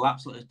United we were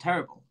absolutely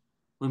terrible.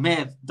 We may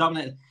have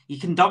dominated. You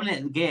can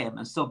dominate the game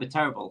and still be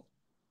terrible.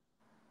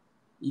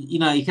 You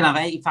can have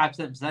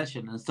 85%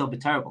 possession and still be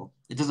terrible.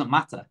 It doesn't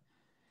matter.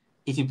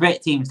 If you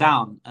break teams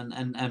down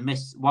and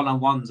miss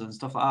one-on-ones and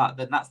stuff like that,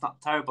 then that's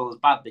not terrible as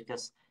bad,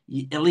 because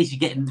at least you're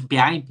getting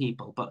behind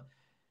people. But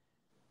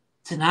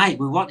tonight,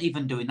 we weren't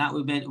even doing that.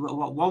 We made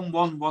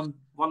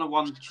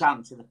one-on-one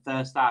chance in the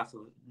first half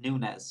of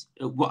Núñez.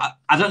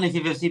 I don't know if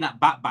you've ever seen that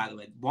back, by the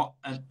way. What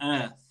on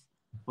earth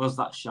was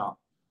that shot?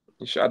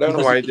 I don't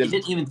know why he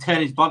didn't even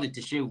turn his body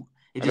to shoot.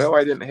 I don't know why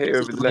he didn't hit it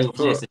with his left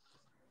foot.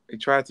 He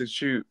tried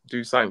to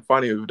do something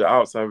funny with the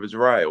outside of his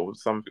right or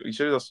something. He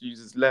should have just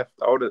used his left.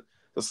 I would have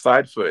just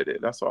side-footed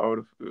it. That's what I would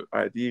have,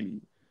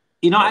 ideally.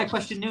 I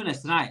questioned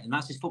Núñez tonight, and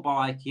that's his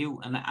football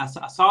IQ. And I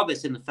saw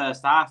this in the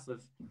first half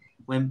of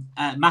when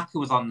Maka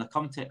was on the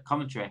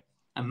commentary.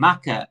 And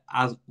Maka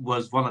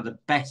was one of the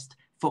best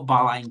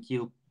football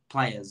IQ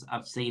players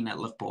I've seen at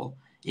Liverpool.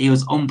 He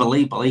was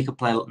unbelievable. He could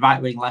play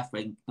right wing, left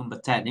wing, number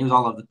 10. He was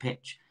all over the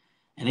pitch.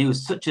 And he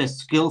was such a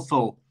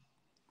skillful,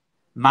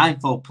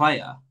 mindful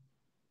player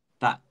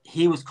that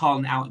he was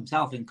calling out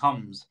himself in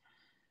comms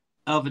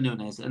over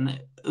Núñez. And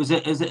it was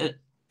an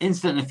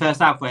incident in the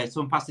first half where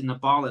someone passed him the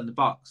ball in the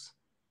box.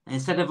 And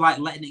instead of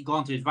letting it go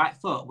onto his right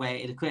foot where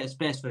it'd create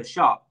space for a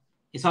shot,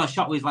 he saw a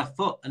shot with his left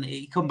foot and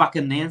he come back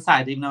on the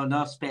inside, even though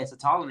no space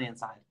at all on the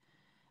inside.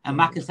 And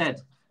Maka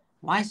said,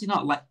 why is he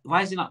not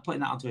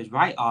putting that onto his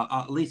right, or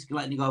at least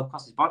letting it go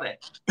across his body?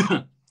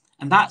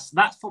 And that's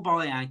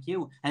footballing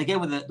IQ. And again,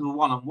 with the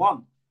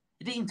one-on-one,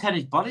 he didn't even turn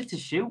his body to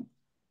shoot.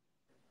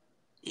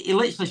 He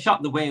literally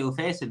shot the way he was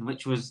facing,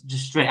 which was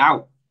just straight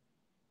out.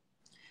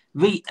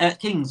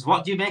 Kings,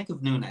 what do you make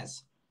of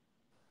Núñez?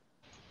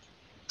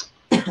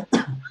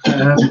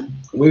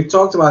 We've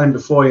talked about him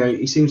before.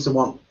 He seems to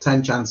want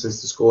 10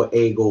 chances to score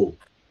a goal.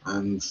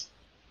 And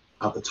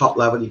at the top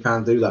level, you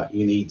can't do that.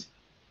 You need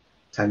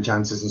 10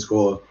 chances and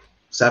score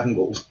 7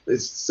 goals.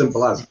 It's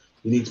simple as.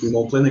 You need to be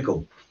more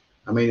clinical.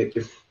 I mean,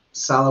 if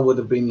Salah would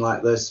have been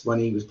like this when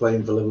he was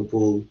playing for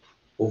Liverpool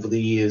over the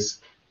years,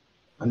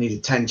 I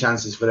needed 10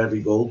 chances for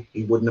every goal,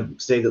 he wouldn't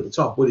have stayed at the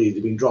top, would he? He'd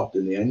have been dropped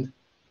in the end.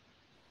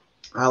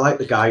 I like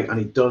the guy, and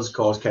he does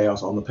cause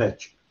chaos on the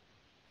pitch,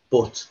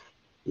 but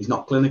he's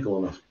not clinical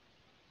enough.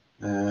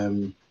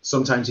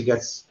 Sometimes he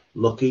gets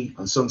lucky,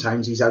 and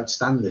sometimes he's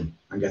outstanding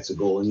and gets a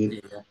goal, and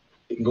you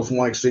can go from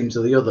one extreme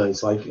to the other.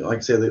 It's like I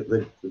say,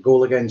 the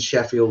goal against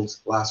Sheffield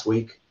last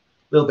week,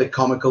 a little bit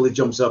comical. He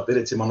jumps up, it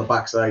hits him on the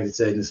backside.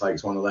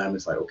 It's one of them.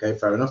 It's like, okay,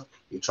 fair enough.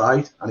 He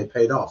tried, and it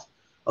paid off.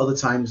 Other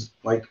times,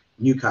 like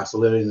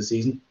Newcastle earlier in the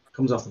season,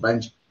 comes off the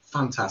bench,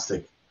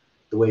 fantastic.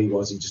 The way he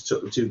was, he just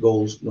took the 2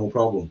 goals, no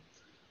problem.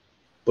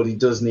 But he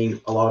does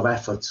need a lot of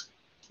effort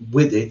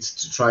with it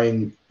to try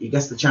and he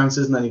gets the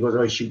chances, and then he goes,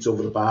 he shoots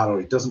over the bar, or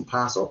he doesn't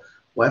pass, or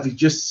whatever. He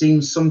just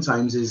seems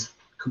sometimes his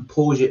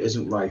composure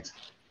isn't right,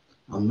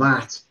 and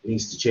that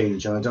needs to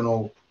change. And I don't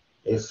know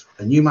if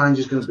a new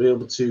manager is going to be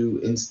able to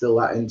instill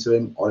that into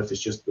him, or if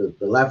it's just the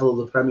level of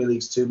the Premier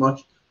League's too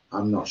much.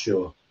 I'm not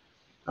sure.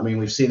 I mean,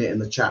 we've seen it in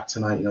the chat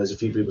tonight. There's a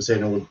few people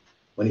saying,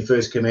 when he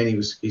first came in,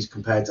 he's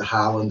compared to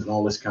Haaland and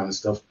all this kind of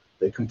stuff.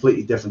 They're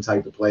completely different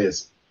type of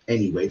players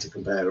anyway to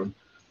compare them.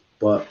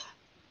 But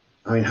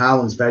I mean,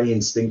 Haaland's very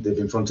instinctive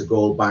in front of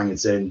goal, bang,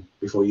 it's in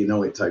before you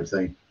know it type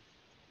thing.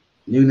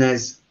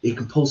 Núñez, he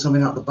can pull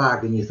something out the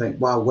bag and you think,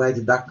 wow, where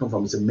did that come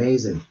from? It's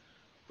amazing.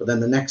 but then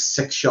the next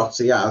 6 shots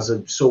he has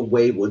are so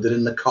wayward that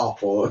in the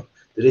cop or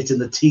they're hitting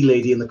the tea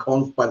lady in the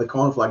by the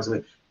cornflakes. I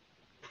mean,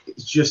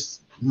 it's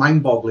just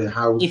mind-boggling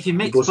how if you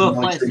mix goes from both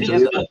one players extreme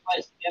to together,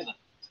 the other.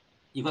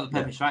 you've got the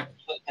perfect striker.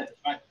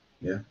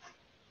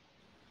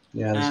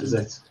 Yeah, this is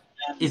it.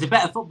 He's a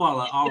better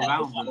footballer all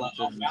round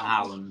than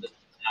Haaland.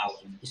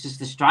 It's just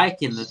the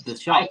striking, the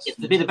shots.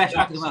 To be the best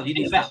striker in the world, you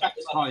need to start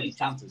scoring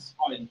chances.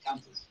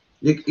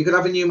 You could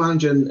have a new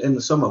manager in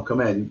the summer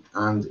come in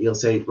and he'll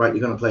say, right,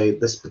 you're going to play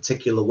this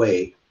particular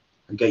way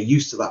and get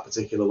used to that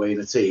particular way in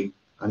a team,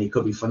 and he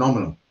could be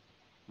phenomenal.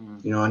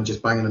 You know, and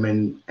just banging them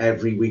in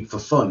every week for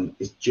fun.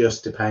 It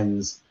just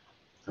depends.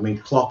 I mean,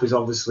 Klopp is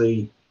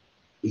obviously,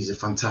 he's a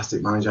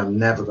fantastic manager. I'm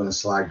never going to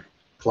slag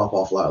Klopp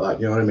off like that.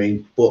 You know what I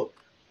mean? But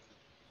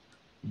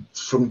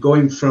from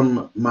going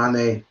from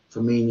Mane,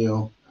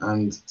 Firmino,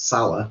 and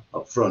Salah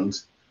up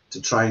front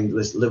to trying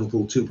this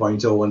Liverpool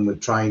 2.0, and we're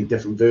trying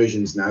different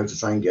versions now to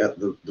try and get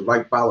the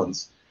right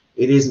balance,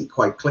 it isn't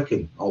quite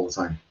clicking all the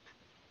time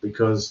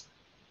because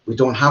we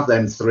don't have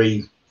them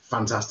 3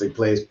 fantastic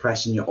players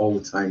pressing you all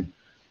the time.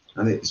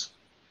 And it's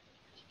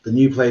the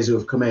new players who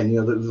have come in, you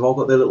know, they've all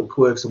got their little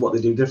quirks of what they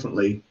do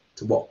differently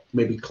to what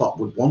maybe Klopp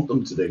would want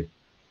them to do.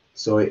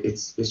 So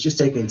it's just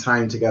taking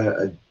time to get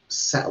a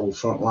settled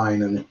front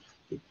line, and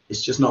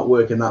it's just not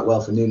working that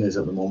well for Núñez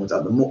at the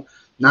moment.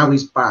 Now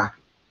he's back.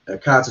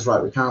 Carter's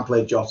right, we can't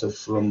play Jota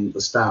from the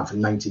start for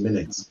 90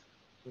 minutes,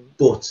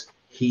 but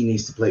he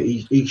needs to play.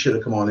 He should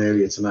have come on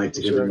earlier tonight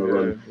to give him a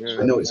run.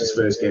 I know it's his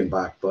first game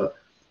back, but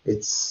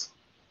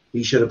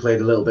he should have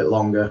played a little bit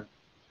longer.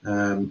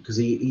 Because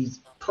he's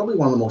probably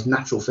one of the most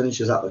natural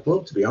finishers at the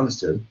club, to be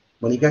honest with him.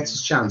 When he gets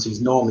his chance,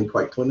 he's normally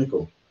quite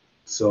clinical.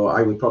 So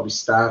I would probably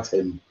start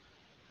him,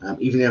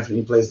 even if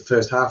he plays the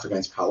first half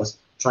against Palace,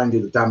 try and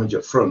do the damage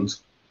up front,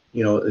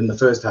 you know, in the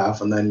first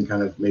half, and then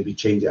kind of maybe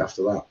change it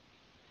after that.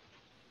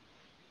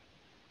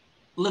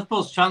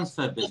 Liverpool's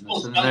transfer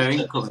business and their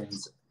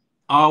incomings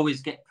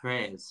always get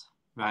praise,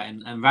 right?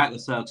 And rightly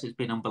so, because it's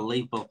been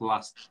unbelievable for the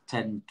last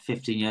 10,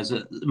 15 years.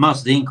 Most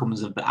of the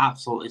incomings have been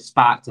absolutely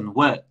sparked and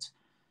worked.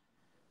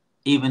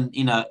 Even,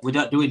 you know, we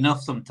don't do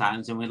enough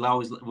sometimes, and we're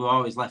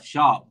always left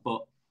short.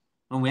 But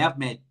when we have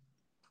made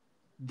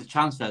the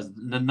transfers,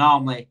 they're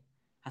normally,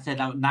 I said,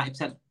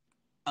 90%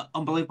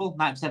 unbelievable,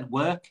 90%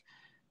 work.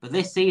 But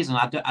this season,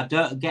 I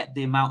don't get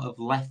the amount of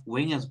left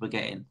wingers we're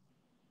getting,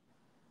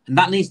 and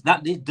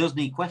that does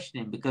need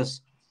questioning, because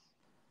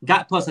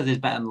Gakpo says he's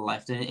better on the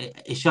left, and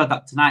he showed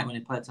that tonight when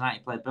he played tonight. He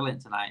played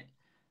brilliant tonight,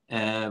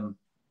 and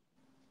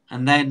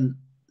then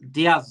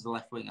Diaz is the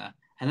left winger.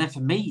 And then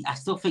for me, I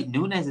still think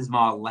Núñez is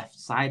more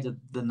left-sided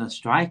than a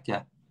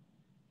striker.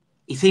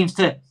 He seems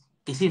to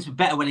be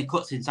better when he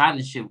cuts inside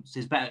and shoots.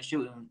 He's better at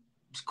shooting,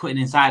 just cutting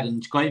inside and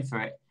just going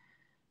for it,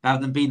 rather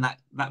than being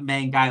that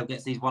main guy who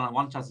gets these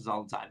one-on-one chances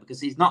all the time.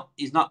 Because he's not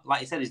like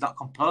you said, he's not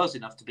composed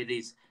enough to be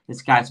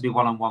this guy to be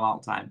one-on-one all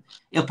the time.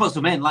 He'll put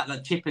some in, like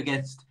that chip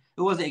against,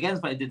 who was it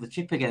against? But he did the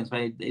chip against,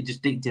 where he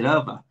just dinked it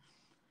over.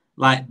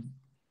 Like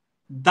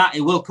that,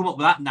 he will come up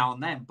with that now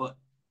and then, but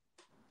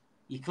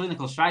your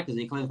clinical strikers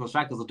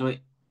will do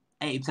it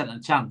 80% of the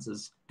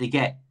chances. They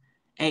get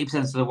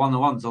 80% of the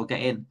one-on-ones they'll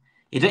get in.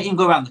 He don't even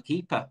go around the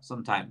keeper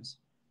sometimes.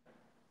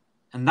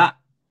 And that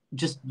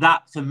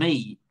for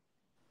me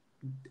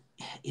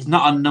is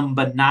not a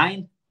number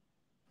 9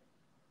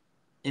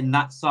 in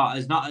that sort.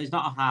 He's not a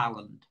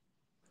Haaland.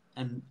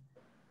 And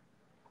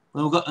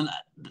when we've got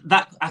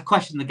that, I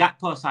question the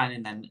Gakpo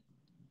signing then,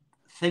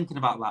 thinking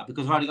about that,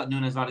 because we've already got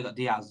Núñez, we've already got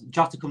Diaz.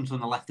 Jota comes from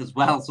the left as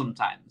well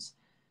sometimes.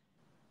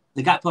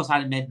 The Gakpo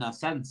signing made no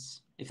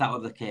sense if that were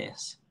the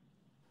case.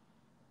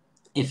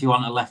 If you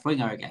want a left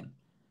winger again,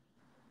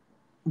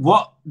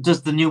 what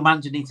does the new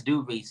manager need to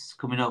do, Reece,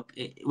 coming up?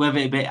 Whether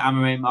it be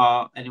Amorim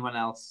or anyone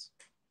else,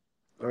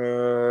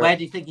 where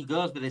do you think he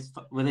goes with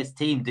this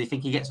team? Do you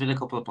think he gets rid of a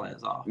couple of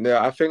players? Or?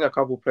 Yeah, I think a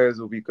couple of players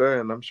will be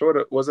going. I'm sure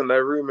that wasn't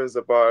there rumours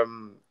about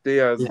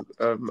Diaz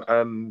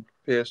and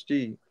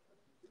PSG.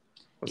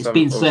 It's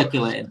been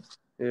circulating.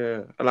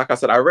 Yeah, and like I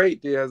said, I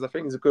rate Diaz. I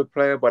think he's a good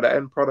player, but the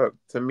end product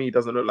to me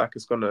doesn't look like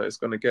it's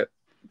gonna get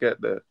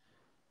there.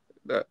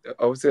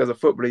 Obviously, as a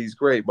footballer, he's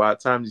great, but at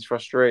times he's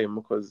frustrating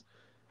because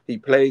he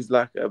plays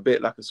a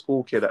bit like a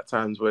school kid at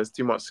times, where it's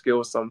too much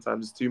skill.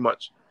 Sometimes it's too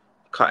much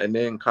cutting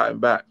in, cutting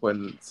back.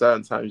 When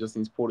certain times he just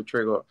needs to pull the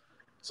trigger.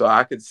 So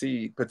I could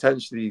see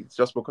potentially,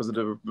 just because of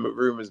the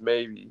rumours,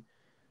 maybe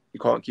you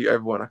can't keep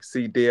everyone. I could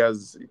see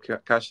Diaz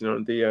cashing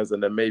on Diaz,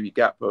 and then maybe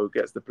Gakpo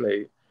gets to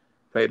play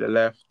the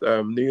left.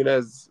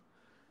 Núñez,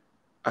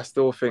 I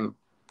still think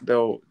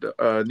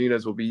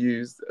Núñez will be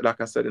used.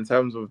 Like I said, in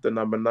terms of the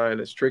number 9,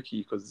 it's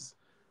tricky because,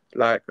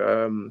 like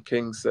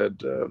King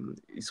said,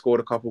 he scored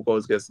a couple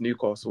goals against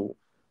Newcastle,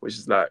 which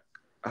is like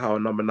how a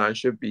number 9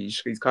 should be.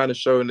 He's kind of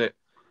shown it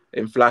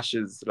in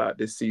flashes like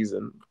this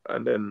season,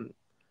 and then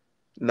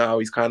now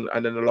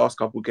and then the last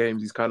couple of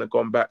games he's kind of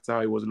gone back to how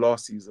he was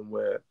last season,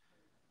 where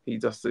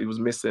he's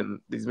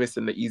missing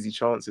the easy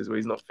chances where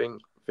he's not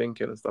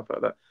thinking and stuff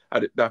like that.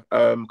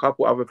 A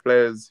couple other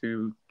players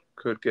who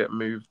could get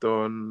moved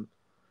on.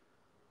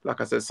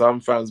 like I said,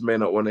 some fans may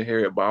not want to hear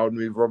it, but I would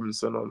move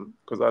Robinson on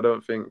because I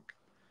don't think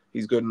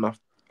he's good enough.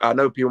 I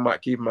know people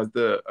might keep him as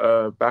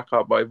the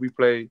backup, but if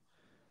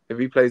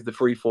he plays the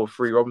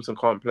 3-4-3, Robinson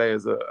can't play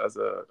as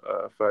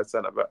a third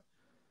centre back.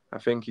 I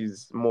think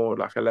he's more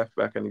like a left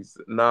back, and he's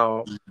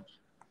now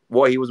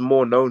what he was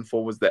more known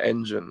for was the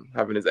engine,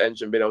 having his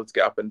engine being able to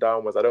get up and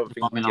down. Was I don't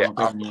think he can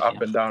get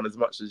up and down as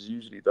much as he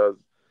usually does.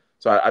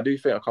 So I do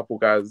think a couple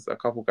guys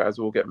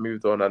will get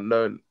moved on, and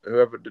known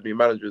whoever the new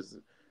manager is,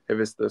 if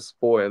it's the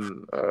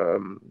Sporting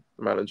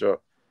manager,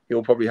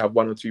 he'll probably have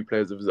 1 or 2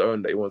 players of his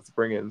own that he wants to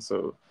bring in.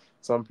 So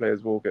some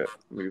players will get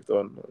moved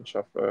on and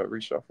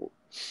reshuffled.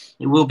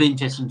 It will be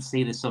interesting to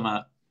see this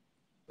summer,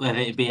 whether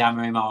it be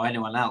Amorim or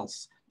anyone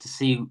else, to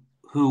see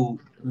who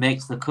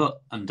makes the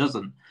cut and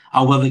doesn't.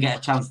 Or will they get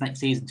a chance next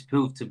season to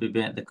prove to be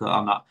made the cut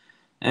or not?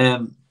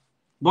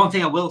 One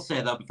thing I will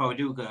say, though, before we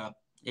do go,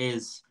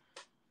 is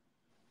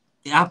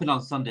it happened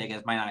on Sunday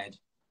against Man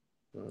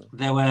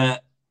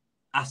United.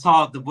 I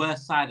saw the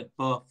worst side of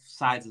both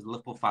sides of the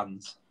Liverpool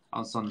fans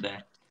on Sunday.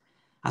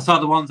 I saw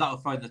the ones that were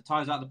throwing the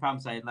toys out the pram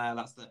saying, "No,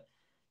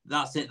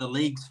 that's it, the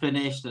league's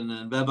finished," and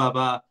then blah, blah,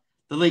 blah.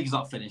 The league's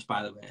not finished,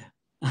 by the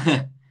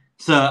way.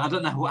 So I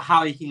don't know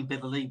how you can be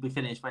the league be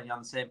finished when you're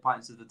on the same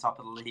points as the top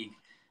of the league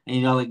and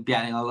you're only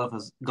getting a lot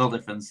of goal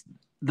difference.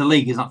 The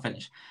league is not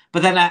finished.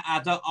 But then I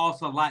don't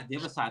also like the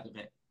other side of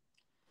it,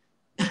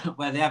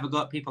 where they ever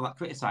got people that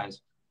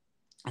criticise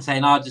and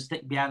saying, "Oh, just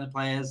stick behind the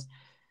players.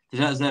 They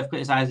don't deserve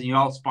criticising. You're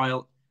all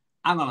spoiled."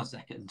 Hang on a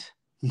second.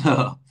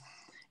 No.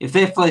 If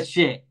they've played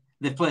shit,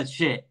 they've played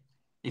shit.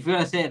 If you're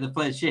going to say they've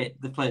played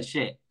shit, they've played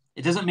shit.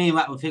 It doesn't mean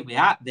that we think they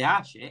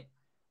are shit.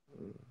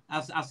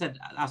 I've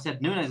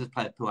said Nunes has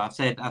played poor. I've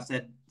said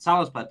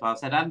Salah's played poor. I've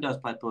said Ando's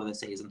played poor this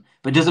season.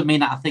 But it doesn't mean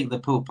that I think they're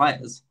poor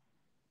players.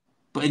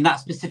 But in that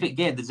specific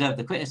game, they deserve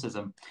the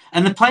criticism.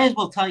 And the players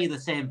will tell you the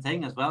same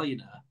thing as well, you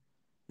know.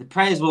 The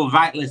players will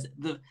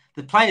the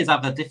players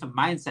have a different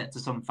mindset to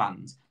some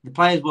fans. The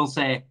players will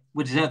say,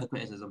 "We deserve the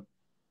criticism."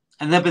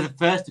 And they'll be the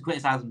first to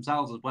criticise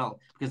themselves as well,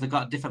 because they've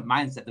got a different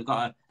mindset. They've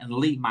got an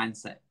elite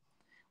mindset.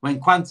 When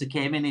Quanta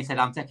came in, he said,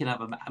 "I'm taking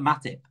over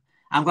Matip."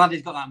 I'm glad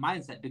he's got that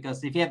mindset,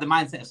 because if he had the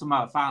mindset of some of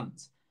our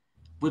fans,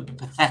 it would be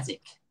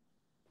pathetic.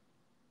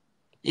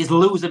 It's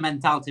loser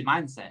mentality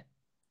mindset.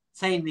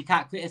 Saying you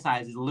can't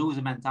criticise is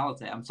loser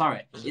mentality. I'm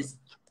sorry. It's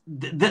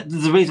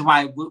there's a reason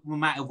why we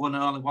might have won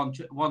only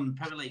one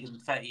Premier League in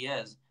 30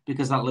 years,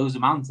 because of that loser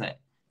mindset.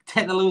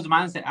 Take the loser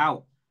mindset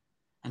out,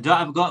 and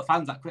don't ever go at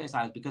fans that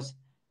criticise, because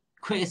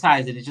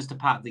criticising is just a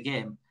part of the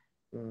game.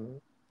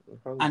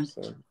 And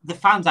the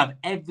fans have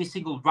every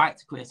single right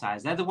to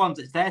criticise. They're the ones,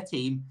 it's their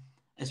team,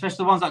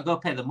 especially the ones that go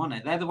pay the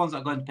money. They're the ones that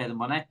are going to pay the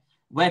money.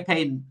 We're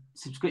paying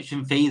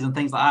subscription fees and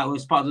things like that.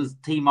 We've supported this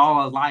team all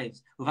our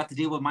lives. We've had to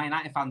deal with Man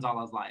United fans all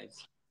our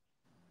lives.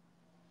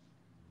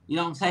 You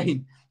know what I'm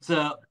saying?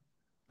 So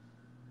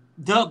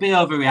don't be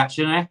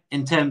overreactionary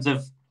in terms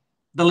of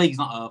the league's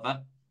not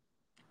over.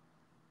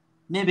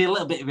 Maybe a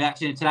little bit of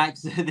reaction tonight,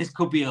 because this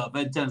could be over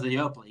in terms of the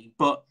Europa League.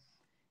 But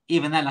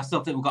even then, I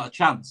still think we've got a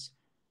chance.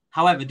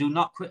 However, do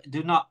not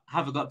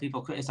have a go at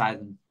people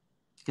criticising,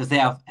 because they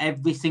have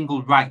every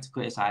single right to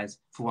criticise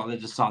for what they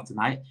just saw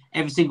tonight.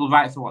 Every single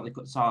right for what they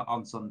saw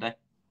on Sunday.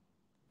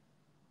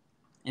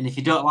 And if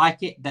you don't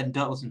like it, then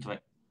don't listen to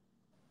it.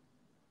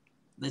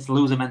 Let's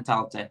loser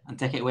mentality and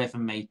take it away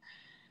from me.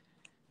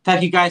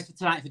 Thank you guys for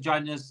tonight for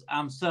joining us.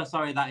 I'm so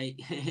sorry that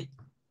it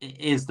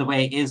is the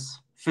way it is.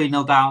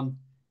 3-0 down.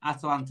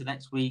 Atalanta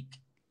next week.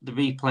 The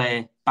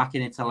replay back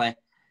in Italy.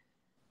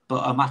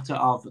 But a matter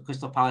of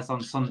Crystal Palace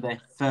on Sunday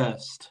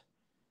first.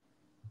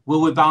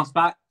 Will we bounce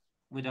back?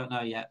 We don't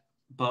know yet.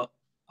 But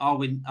all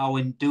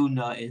we do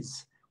know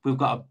is we've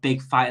got a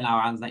big fight in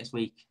our hands next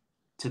week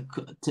to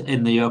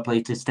in the Europa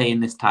League to stay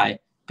in this tie.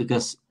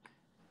 Because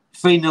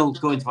 3-0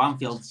 going to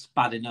Anfield's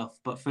bad enough,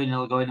 but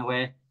 3-0 going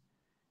away,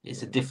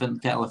 it's a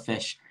different kettle of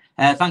fish.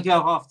 Thank you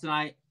all for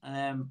tonight.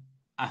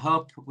 I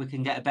hope we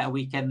can get a better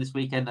weekend this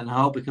weekend, and I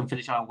hope we can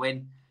finish our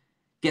win.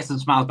 Get some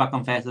smiles back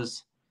on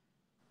faces.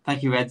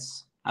 Thank you,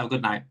 Reds. Have a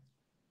good night.